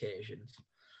 separate occasions.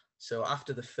 So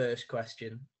after the first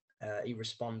question, he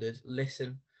responded,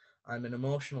 "Listen, I'm an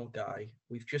emotional guy.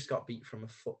 We've just got beat from a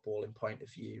footballing point of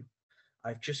view.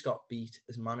 I've just got beat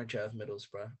as manager of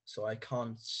Middlesbrough, so I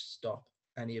can't stop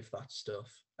any of that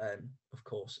stuff." Of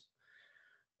course,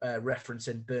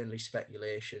 referencing Burnley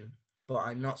speculation, but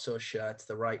I'm not so sure it's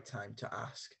the right time to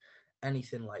ask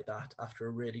anything like that after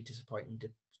a really disappointing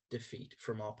defeat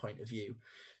from our point of view.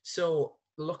 So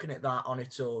looking at that on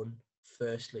its own,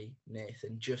 firstly,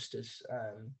 Nathan, just as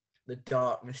the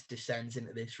darkness descends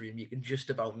into this room, you can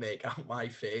just about make out my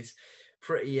face.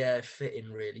 Pretty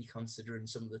fitting, really, considering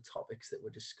some of the topics that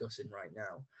we're discussing right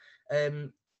now.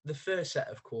 The first set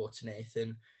of quotes,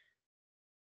 Nathan,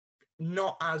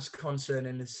 not as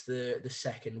concerning as the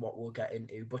second, what we'll get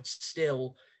into, but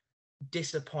still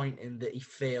disappointing that he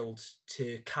failed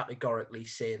to categorically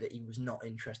say that he was not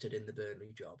interested in the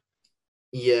Burnley job.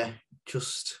 Yeah,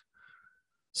 just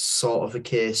sort of a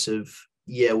case of,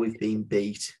 yeah, we've been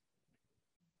beat.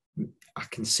 I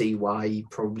can see why he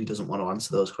probably doesn't want to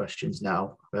answer those questions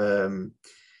now. Coming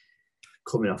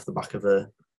off the back of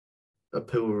a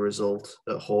poor result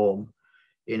at home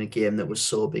in a game that was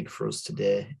so big for us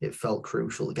today, it felt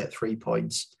crucial to get 3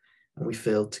 points, and we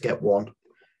failed to get 1.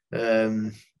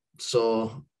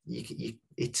 So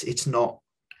it's not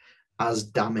as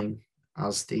damning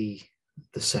as the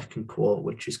second quote,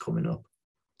 which is coming up.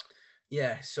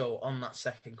 Yeah, so on that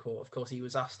second quote, of course, he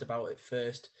was asked about it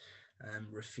first,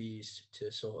 refused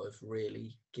to sort of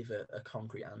really give a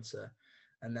concrete answer.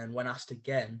 And then when asked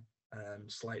again,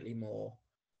 slightly more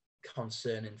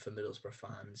concerning for Middlesbrough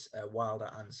fans, Wilder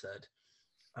answered,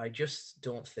 "I just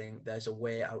don't think there's a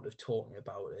way out of talking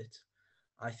about it.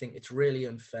 I think it's really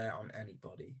unfair on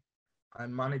anybody.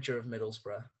 I'm manager of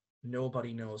Middlesbrough.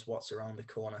 Nobody knows what's around the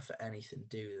corner for anything,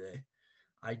 do they?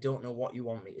 I don't know what you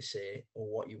want me to say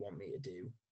or what you want me to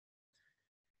do."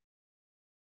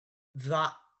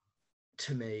 That,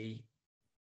 to me,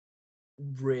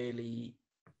 really,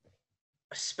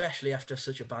 especially after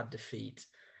such a bad defeat,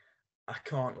 I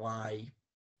can't lie,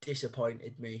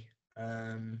 disappointed me.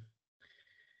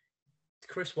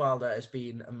 Chris Wilder has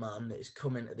been a man that has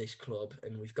come into this club,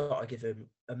 and we've got to give him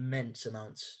immense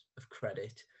amounts of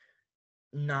credit.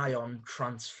 Nigh on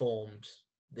transformed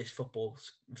this football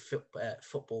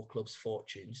club's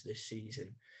fortunes this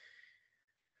season.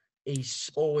 He's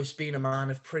always been a man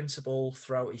of principle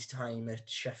throughout his time at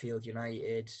Sheffield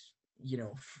United. You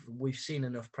know, we've seen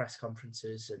enough press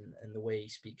conferences and the way he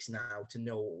speaks now to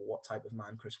know what type of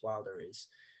man Chris Wilder is.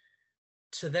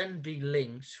 To then be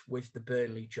linked with the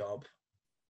Burnley job,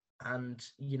 and,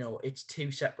 you know, it's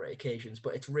 2 separate occasions,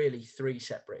 but it's really 3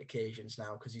 separate occasions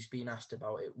now, because he's been asked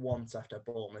about it once after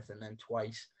Bournemouth and then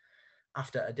twice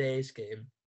after a day's game.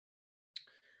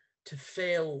 To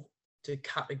fail to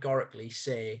categorically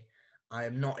say, I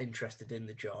am not interested in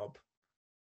the job.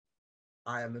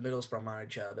 I am a Middlesbrough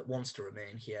manager that wants to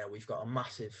remain here. We've got a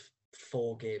massive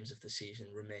 4 games of the season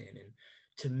remaining.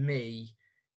 To me,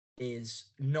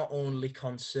 is not only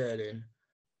concerning,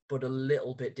 but a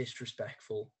little bit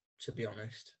disrespectful, to be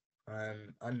honest.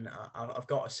 And I've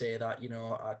got to say that, you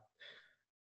know,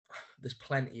 there's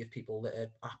plenty of people that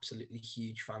are absolutely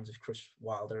huge fans of Chris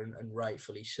Wilder, and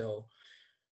rightfully so.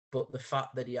 But the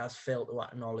fact that he has failed to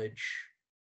acknowledge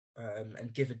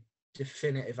and give a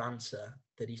definitive answer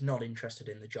that he's not interested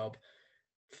in the job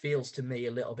feels to me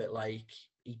a little bit like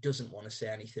he doesn't want to say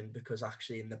anything, because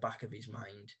actually in the back of his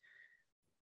mind,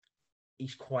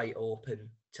 he's quite open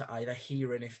to either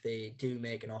hearing if they do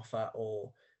make an offer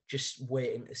or just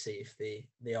waiting to see if they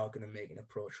are going to make an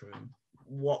approach from him.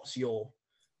 What's your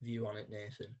view on it,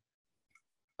 Nathan?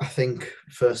 I think,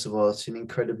 first of all, it's an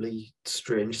incredibly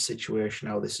strange situation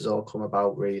how this has all come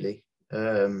about, really.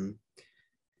 There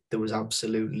was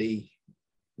absolutely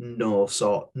no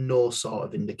sort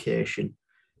of indication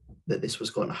that this was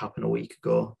going to happen a week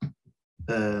ago.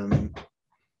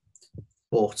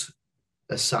 But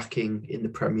a sacking in the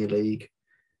Premier League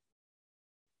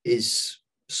is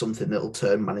something that will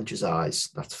turn managers' eyes.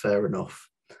 That's fair enough.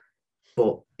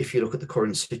 But if you look at the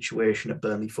current situation at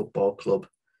Burnley Football Club,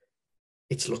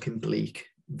 it's looking bleak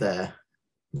there,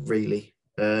 really.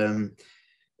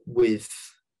 With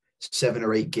 7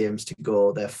 or 8 games to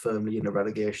go, they're firmly in a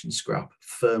relegation scrap,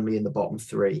 firmly in the bottom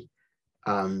 3,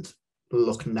 and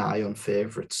look nigh on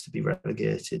favourites to be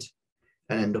relegated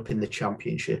and end up in the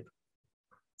Championship.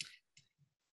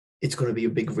 It's going to be a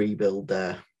big rebuild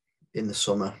there in the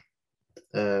summer.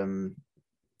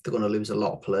 They're going to lose a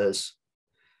lot of players.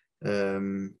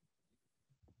 Now,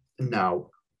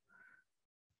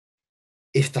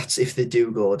 if they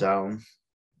do go down,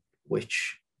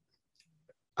 which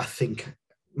I think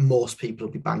most people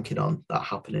will be banking on that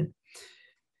happening.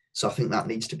 So I think that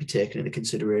needs to be taken into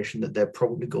consideration, that they're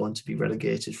probably going to be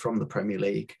relegated from the Premier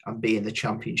League and be in the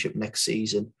Championship next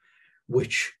season,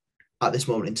 which at this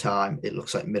moment in time, it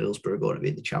looks like Middlesbrough are going to be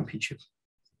in the Championship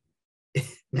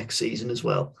next season as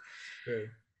well. True.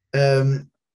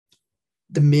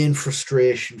 The main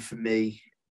frustration for me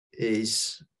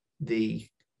is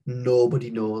nobody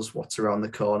knows what's around the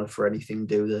corner for anything,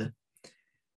 do they?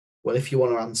 Well, if you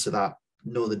want to answer that,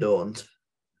 no, they don't.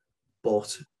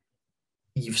 But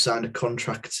you've signed a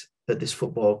contract at this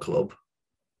football club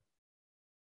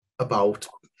about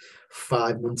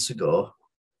 5 months ago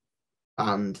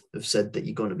and have said that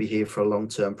you're going to be here for a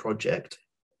long-term project.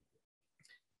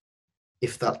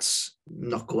 If that's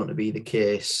not going to be the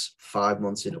case 5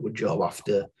 months into a job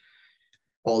after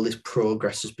all this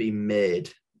progress has been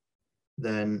made,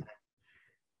 then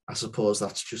I suppose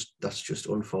that's just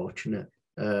unfortunate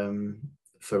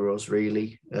for us,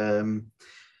 really.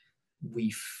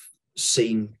 We've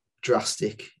seen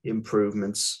drastic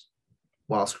improvements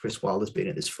whilst Chris Wilder's been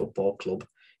at this football club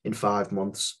in 5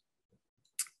 months.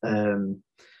 And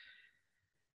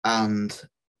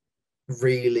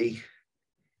really,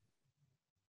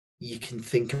 you can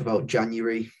think about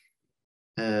January.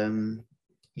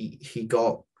 He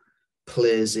got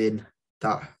players in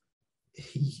that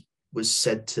he was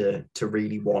said to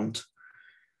really want.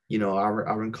 You know,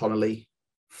 Aaron Connolly,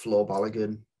 Flo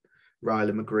Balogun,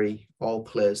 Riley McGree, all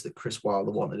players that Chris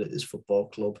Wilder wanted at his football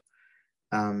club.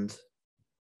 And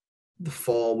the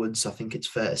forwards, I think it's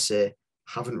fair to say,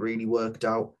 haven't really worked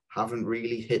out, haven't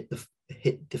really hit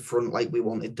the front like we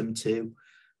wanted them to.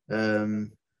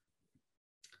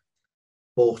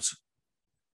 But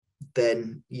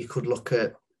then you could look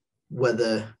at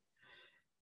whether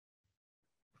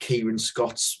Kieran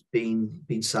Scott's been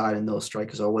signing those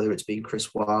strikers or whether it's been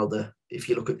Chris Wilder. If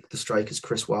you look at the strikers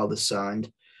Chris Wilder signed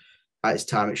at his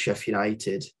time at Sheffield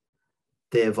United,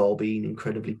 they've all been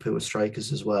incredibly poor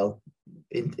strikers as well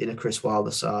in a Chris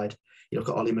Wilder side. You look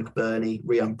at Ollie McBurney,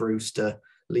 Ryan Brewster,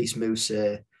 Lys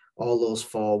Mousset, all those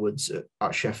forwards at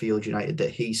Sheffield United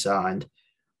that he signed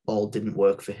all didn't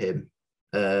work for him.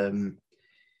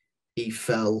 he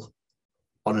fell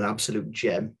on an absolute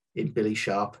gem in Billy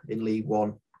Sharp in League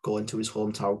One, going to his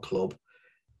hometown club.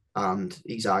 And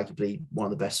he's arguably one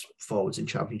of the best forwards in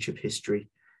Championship history.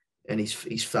 And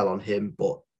he's fell on him.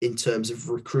 But in terms of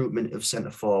recruitment of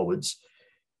centre forwards,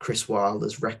 Chris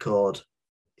Wilder's record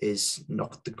is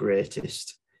not the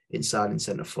greatest in signing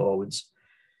centre forwards.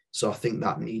 So I think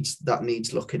that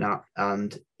needs looking at.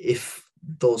 And if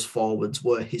those forwards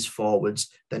were his forwards,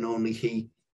 then only he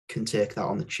can take that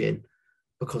on the chin,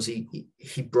 because he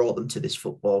brought them to this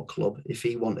football club. If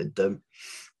he wanted them,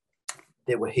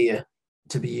 they were here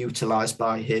to be utilised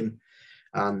by him.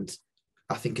 And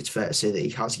I think it's fair to say that he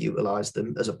has utilised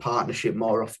them as a partnership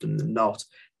more often than not.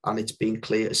 And it's been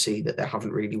clear to see that they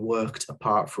haven't really worked,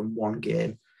 apart from one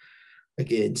game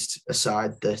against a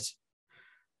side that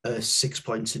 6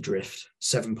 points adrift,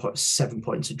 7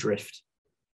 points adrift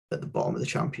at the bottom of the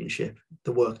Championship.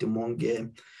 They worked in one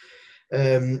game.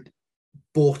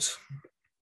 But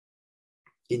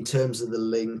in terms of the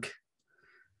link,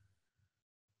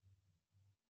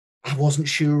 I wasn't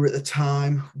sure at the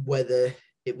time whether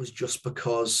it was just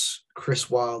because Chris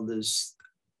Wilder's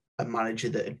a manager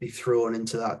that would be thrown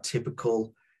into that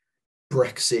typical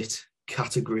Brexit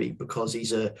category because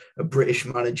he's a British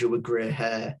manager with grey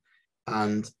hair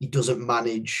and he doesn't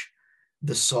manage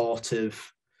the sort of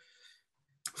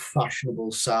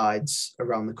fashionable sides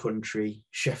around the country.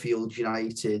 Sheffield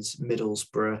United,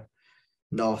 Middlesbrough,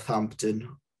 Northampton,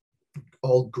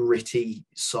 all gritty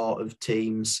sort of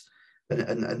teams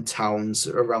and towns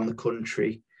around the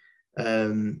country.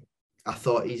 I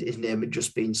thought his name had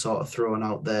just been sort of thrown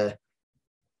out there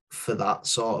for that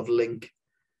sort of link.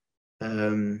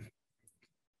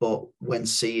 But when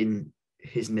seeing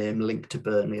his name linked to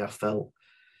Burnley, I felt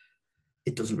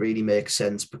it doesn't really make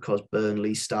sense because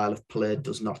Burnley's style of play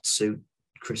does not suit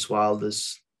Chris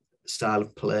Wilder's style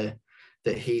of play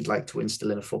that he'd like to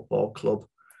instill in a football club.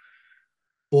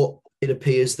 But it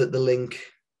appears that the link,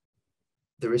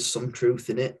 there is some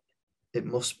truth in it. It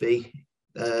must be.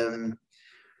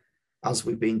 As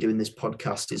we've been doing this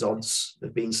podcast, his odds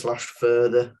have been slashed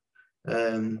further.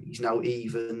 He's now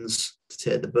evens to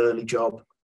take the Burnley job.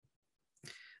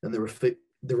 And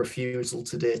the refusal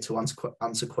today to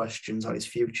answer questions on his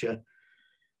future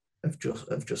have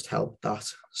just helped that.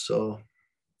 So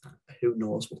who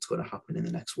knows what's going to happen in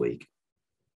the next week.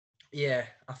 Yeah,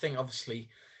 I think obviously,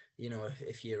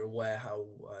 if you're aware how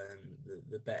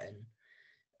the betting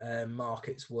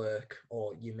markets work,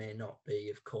 or you may not be,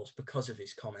 of course, because of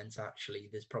his comments, actually,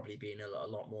 there's probably been a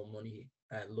lot more money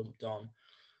lumped on.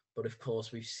 But of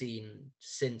course, we've seen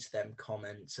since them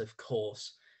comments, of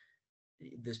course,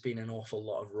 there's been an awful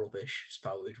lot of rubbish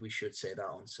spouted. We should say that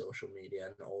on social media,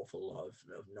 an awful lot of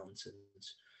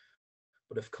nonsense.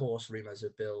 But of course, rumours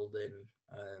are building.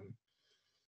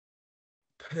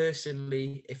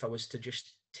 Personally, if I was to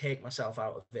just take myself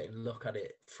out of it and look at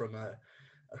it from a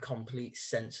complete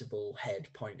sensible head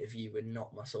point of view and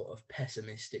not my sort of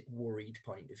pessimistic, worried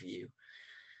point of view,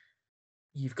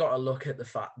 you've got to look at the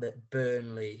fact that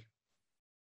Burnley,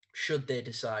 should they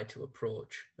decide to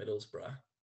approach Middlesbrough,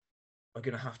 are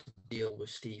going to have to deal with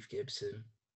Steve Gibson,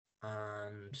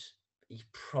 and he's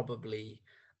probably,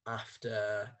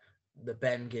 after the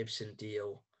Ben Gibson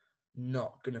deal,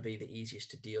 not going to be the easiest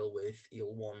to deal with.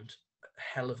 He'll want a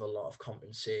hell of a lot of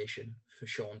compensation for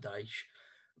Sean Dyche.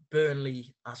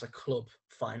 Burnley as a club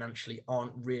financially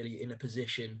aren't really in a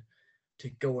position to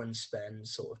go and spend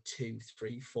sort of 2,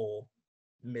 3, 4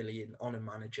 million on a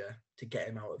manager to get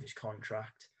him out of his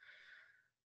contract.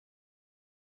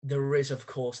 There is, of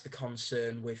course, the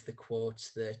concern with the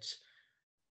quotes that,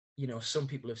 some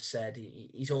people have said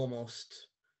he's almost,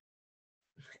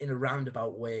 in a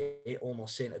roundabout way,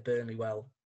 almost saying to Burnley,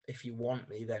 well, if you want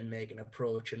me, then make an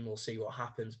approach and we'll see what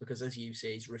happens. Because as you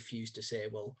say, he's refused to say,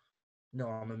 well, no,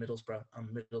 I'm a Middlesbrough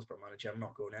manager, I'm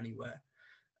not going anywhere.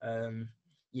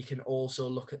 You can also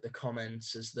look at the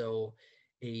comments as though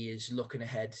he is looking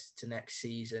ahead to next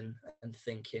season and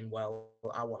thinking, well,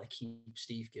 I want to keep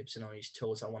Steve Gibson on his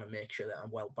toes. I want to make sure that I'm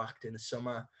well backed in the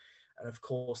summer. And of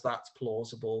course, that's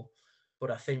plausible. But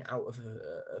I think out of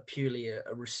a purely a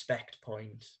respect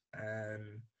point,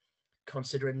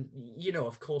 considering,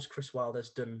 of course, Chris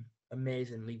Wilder's done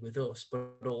amazingly with us,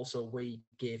 but also we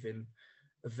gave him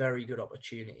a very good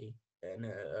opportunity in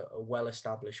a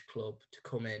well-established club to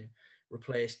come in,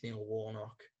 replace Neil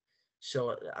Warnock.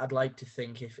 So I'd like to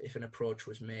think if an approach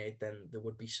was made, then there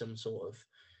would be some sort of,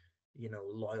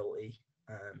 loyalty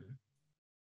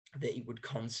that he would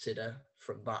consider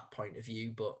from that point of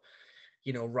view. But,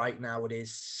 right now it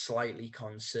is slightly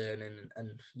concerning.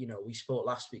 And we spoke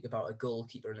last week about a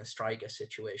goalkeeper and a striker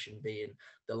situation being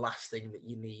the last thing that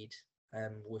you need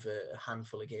with a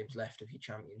handful of games left of your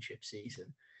championship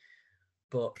season.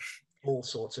 But all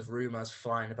sorts of rumours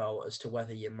flying about as to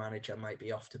whether your manager might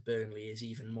be off to Burnley is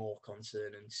even more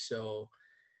concerning. So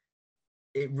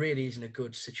it really isn't a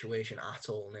good situation at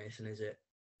all, Nathan, is it?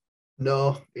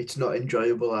 No, it's not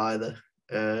enjoyable either.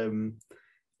 Who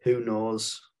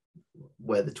knows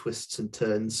where the twists and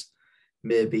turns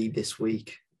may be this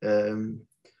week.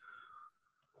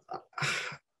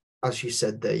 As you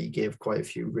said there, you gave quite a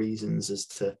few reasons as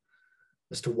to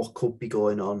what could be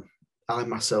going on. I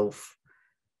myself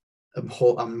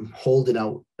I'm holding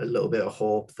out a little bit of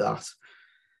hope that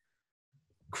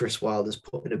Chris Wilder's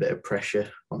putting a bit of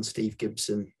pressure on Steve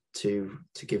Gibson to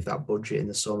give that budget in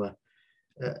the summer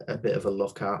a bit of a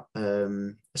look at,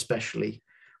 especially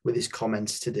with his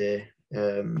comments today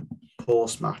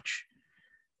post-match,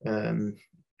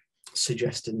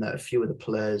 suggesting that a few of the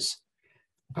players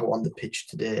out on the pitch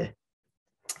today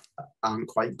aren't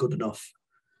quite good enough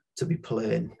to be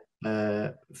playing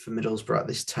for Middlesbrough at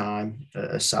this time,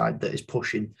 a side that is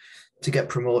pushing to get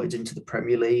promoted into the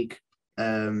Premier League.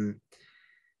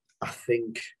 I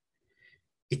think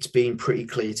it's been pretty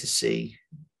clear to see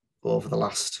over the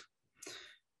last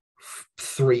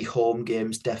 3 home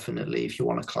games, definitely, if you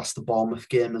want to class the Bournemouth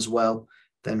game as well,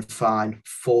 then fine.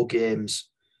 4 games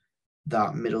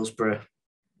that Middlesbrough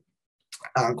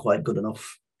aren't quite good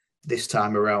enough this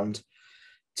time around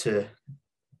to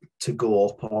go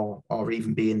up or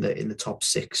even be in the top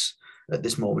 6 at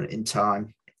this moment in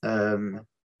time.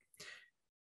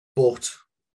 But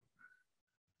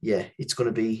yeah, it's going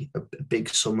to be a big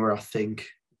summer, I think.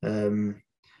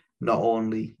 Not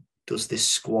only does this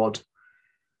squad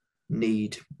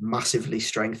need massively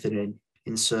strengthening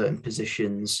in certain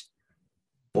positions,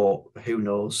 but who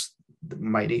knows, they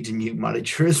might need a new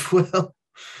manager as well.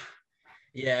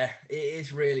 Yeah, it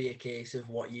is really a case of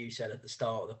what you said at the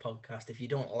start of the podcast. If you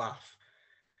don't laugh,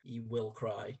 you will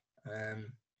cry.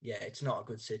 Yeah, it's not a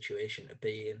good situation to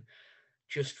be in.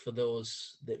 Just for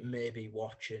those that may be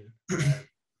watching,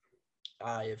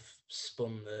 I have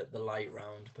spun the light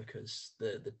round because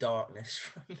the darkness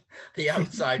from the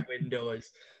outside window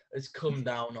has come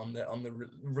down on the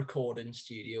recording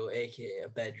studio, aka a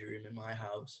bedroom in my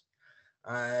house.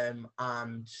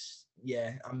 And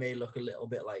yeah, I may look a little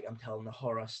bit like I'm telling a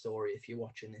horror story if you're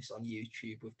watching this on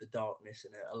YouTube with the darkness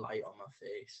and a light on my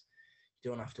face. You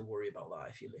don't have to worry about that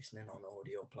if you're listening on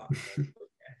audio platform. But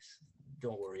yes,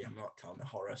 don't worry, I'm not telling a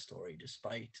horror story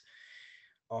despite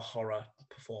our horror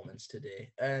performance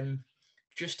today.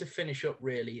 Just to finish up,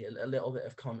 really, a little bit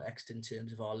of context in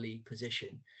terms of our league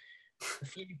position. A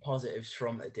few positives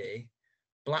from today.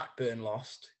 Blackburn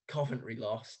lost, Coventry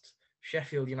lost,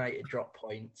 Sheffield United dropped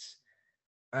points.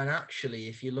 And actually,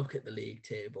 if you look at the league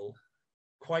table,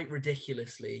 quite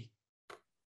ridiculously,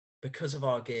 because of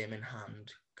our game in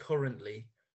hand, currently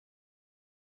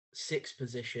 6th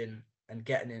position and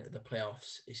getting into the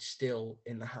playoffs is still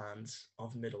in the hands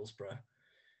of Middlesbrough.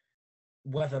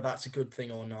 Whether that's a good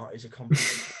thing or not is a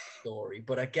complicated story,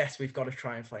 but I guess we've got to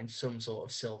try and find some sort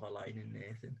of silver lining,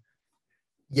 Nathan.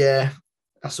 Yeah,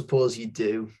 I suppose you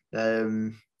do.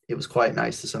 It was quite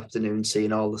nice this afternoon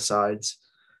seeing all the sides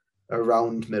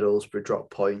around Middlesbrough drop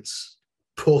points,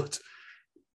 but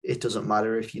it doesn't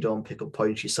matter if you don't pick up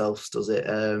points yourselves, does it?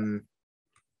 Over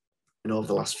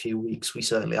the last few weeks, we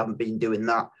certainly haven't been doing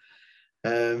that.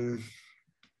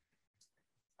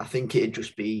 I think it'd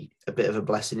just be a bit of a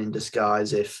blessing in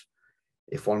disguise if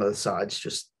one of the sides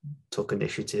just took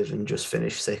initiative and just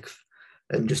finished 6th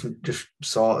and just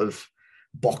sort of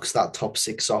box that top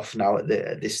 6 off now at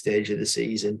this stage of the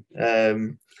season.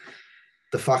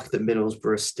 The fact that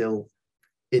Middlesbrough is still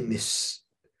in this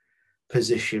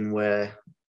position where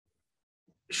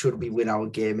should we win our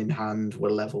game in hand, we're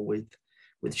level with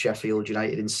Sheffield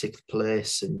United in 6th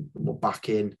place and we're back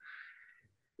in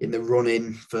the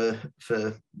run-in for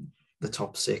the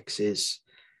top 6 is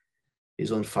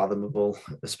unfathomable,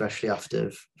 especially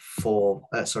after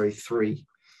 3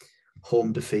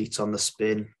 home defeats on the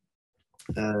spin.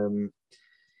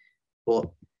 But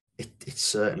it's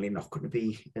certainly not going to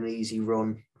be an easy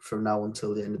run from now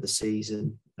until the end of the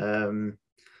season.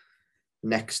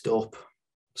 Next up,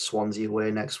 Swansea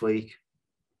away next week.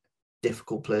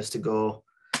 Difficult place to go.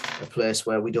 A place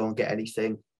where we don't get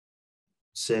anything.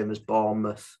 Same as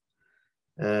Bournemouth.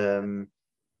 They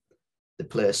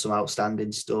play some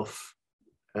outstanding stuff.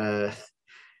 They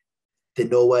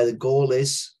know where the goal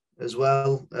is as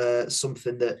well.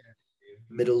 Something that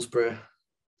Middlesbrough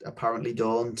apparently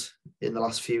don't in the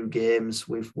last few games.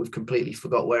 We've completely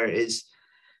forgot where it is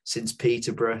since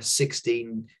Peterborough.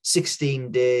 16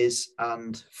 days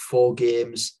and 4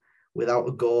 games without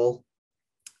a goal.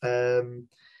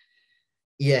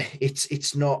 yeah,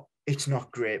 it's not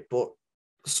great. But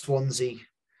Swansea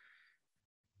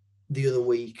the other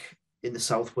week in the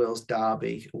South Wales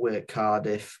derby away at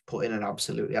Cardiff put in an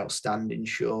absolutely outstanding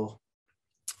show,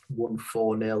 won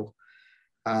 4-0.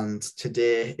 And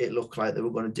today it looked like they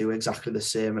were going to do exactly the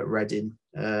same at Reading.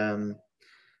 Went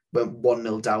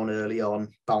 1-0 down early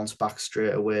on, bounced back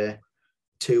straight away,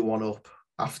 2-1 up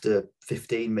after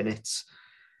 15 minutes,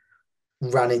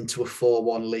 ran into a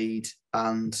 4-1 lead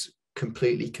and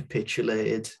completely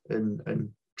capitulated and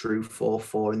drew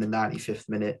 4-4 in the 95th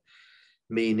minute,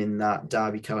 meaning that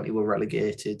Derby County were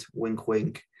relegated. Wink,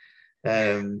 wink.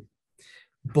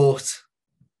 But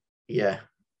yeah,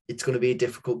 it's going to be a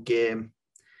difficult game.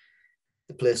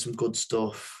 They play some good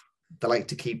stuff. They like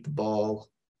to keep the ball.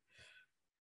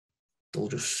 They'll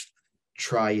just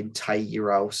try and tire you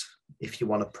out. If you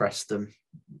want to press them,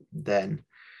 then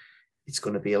it's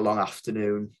going to be a long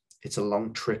afternoon. It's a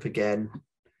long trip again.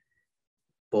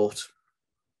 But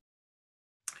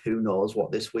who knows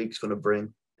what this week's going to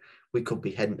bring. We could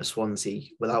be heading to Swansea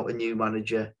without a new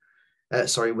manager.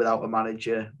 Without a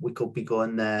manager. We could be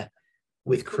going there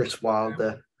with Chris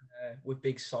Wilder. With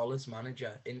Big Sol as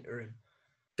manager, interim.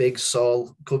 Big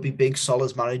Sol. Could be Big Sol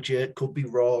as manager. Could be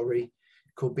Rory.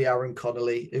 Could be Aaron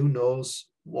Connolly. Who knows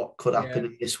what could happen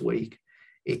in this week.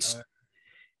 It's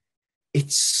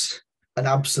an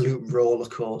absolute roller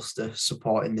coaster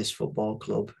supporting this football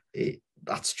club.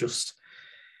 That's just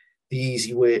the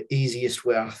easiest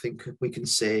way I think we can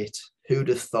say it. Who'd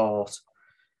have thought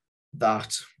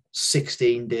that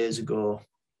 16 days ago,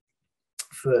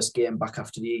 first game back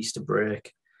after the Easter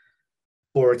break,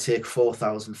 Boro take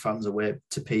 4,000 fans away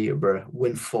to Peterborough,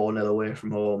 win 4-0 away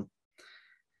from home.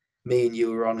 Me and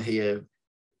you were on here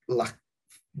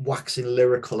waxing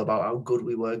lyrical about how good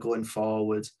we were going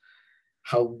forward,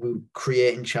 how we were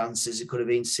creating chances. It could have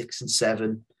been 6 and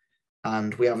 7,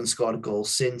 and we haven't scored a goal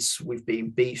since. We've been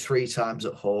beat 3 times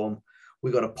at home. We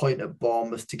got a point at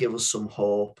Bournemouth to give us some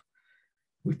hope.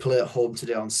 We play at home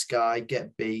today on Sky,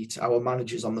 get beat. Our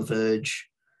manager's on the verge,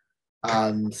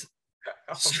 and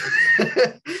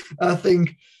I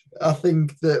think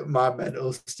that my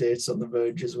mental state's on the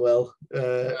verge as well.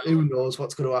 Who knows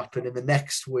what's going to happen in the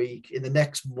next week, in the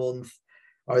next month,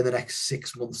 or in the next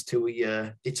 6 months to a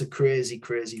year. It's a crazy,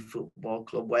 crazy football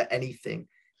club where anything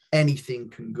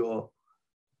can go.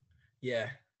 Yeah,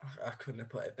 I couldn't have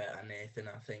put it better, Nathan.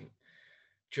 I think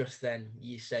just then,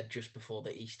 you said just before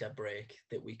the Easter break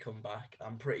that we come back.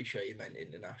 I'm pretty sure you meant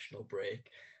international break.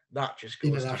 That just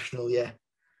goes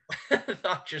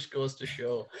that just goes to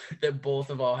show that both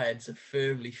of our heads have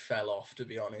firmly fell off, to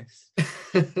be honest.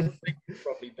 I think it's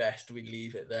probably best we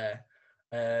leave it there.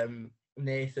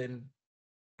 Nathan,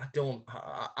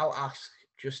 I'll ask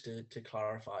just to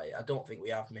clarify. I don't think we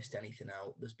have missed anything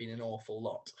out. There's been an awful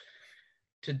lot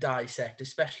to dissect,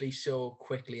 especially so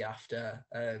quickly after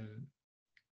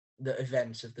the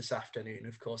events of this afternoon.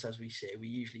 Of course, as we say, we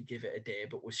usually give it a day,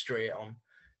 but we're straight on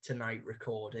tonight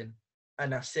recording.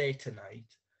 And I say tonight,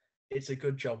 it's a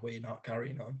good job we're not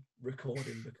carrying on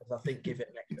recording, because I think give it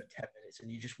an extra 10 minutes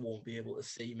and you just won't be able to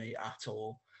see me at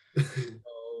all.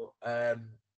 So,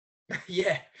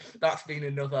 yeah, that's been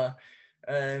another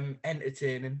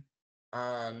entertaining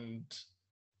and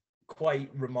quite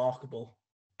remarkable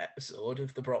episode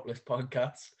of the Boropolis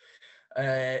Podcast.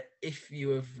 If you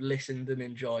have listened and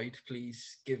enjoyed,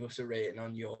 please give us a rating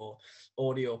on your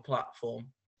audio platform.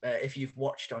 If you've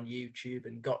watched on YouTube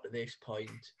and got to this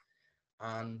point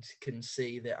and can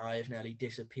see that I have nearly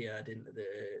disappeared into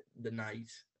the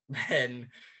night, then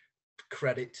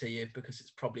credit to you, because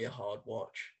it's probably a hard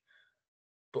watch.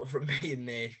 But from me and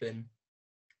Nathan,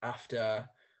 after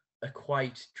a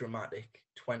quite dramatic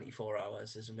 24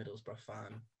 hours as a Middlesbrough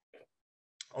fan,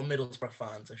 or Middlesbrough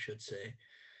fans, I should say,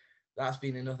 that's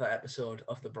been another episode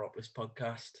of the Boropolis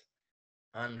Podcast.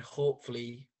 And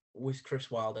hopefully, with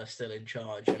Chris Wilder still in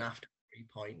charge and after 3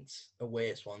 points away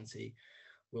at Swansea,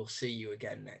 we'll see you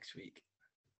again next week.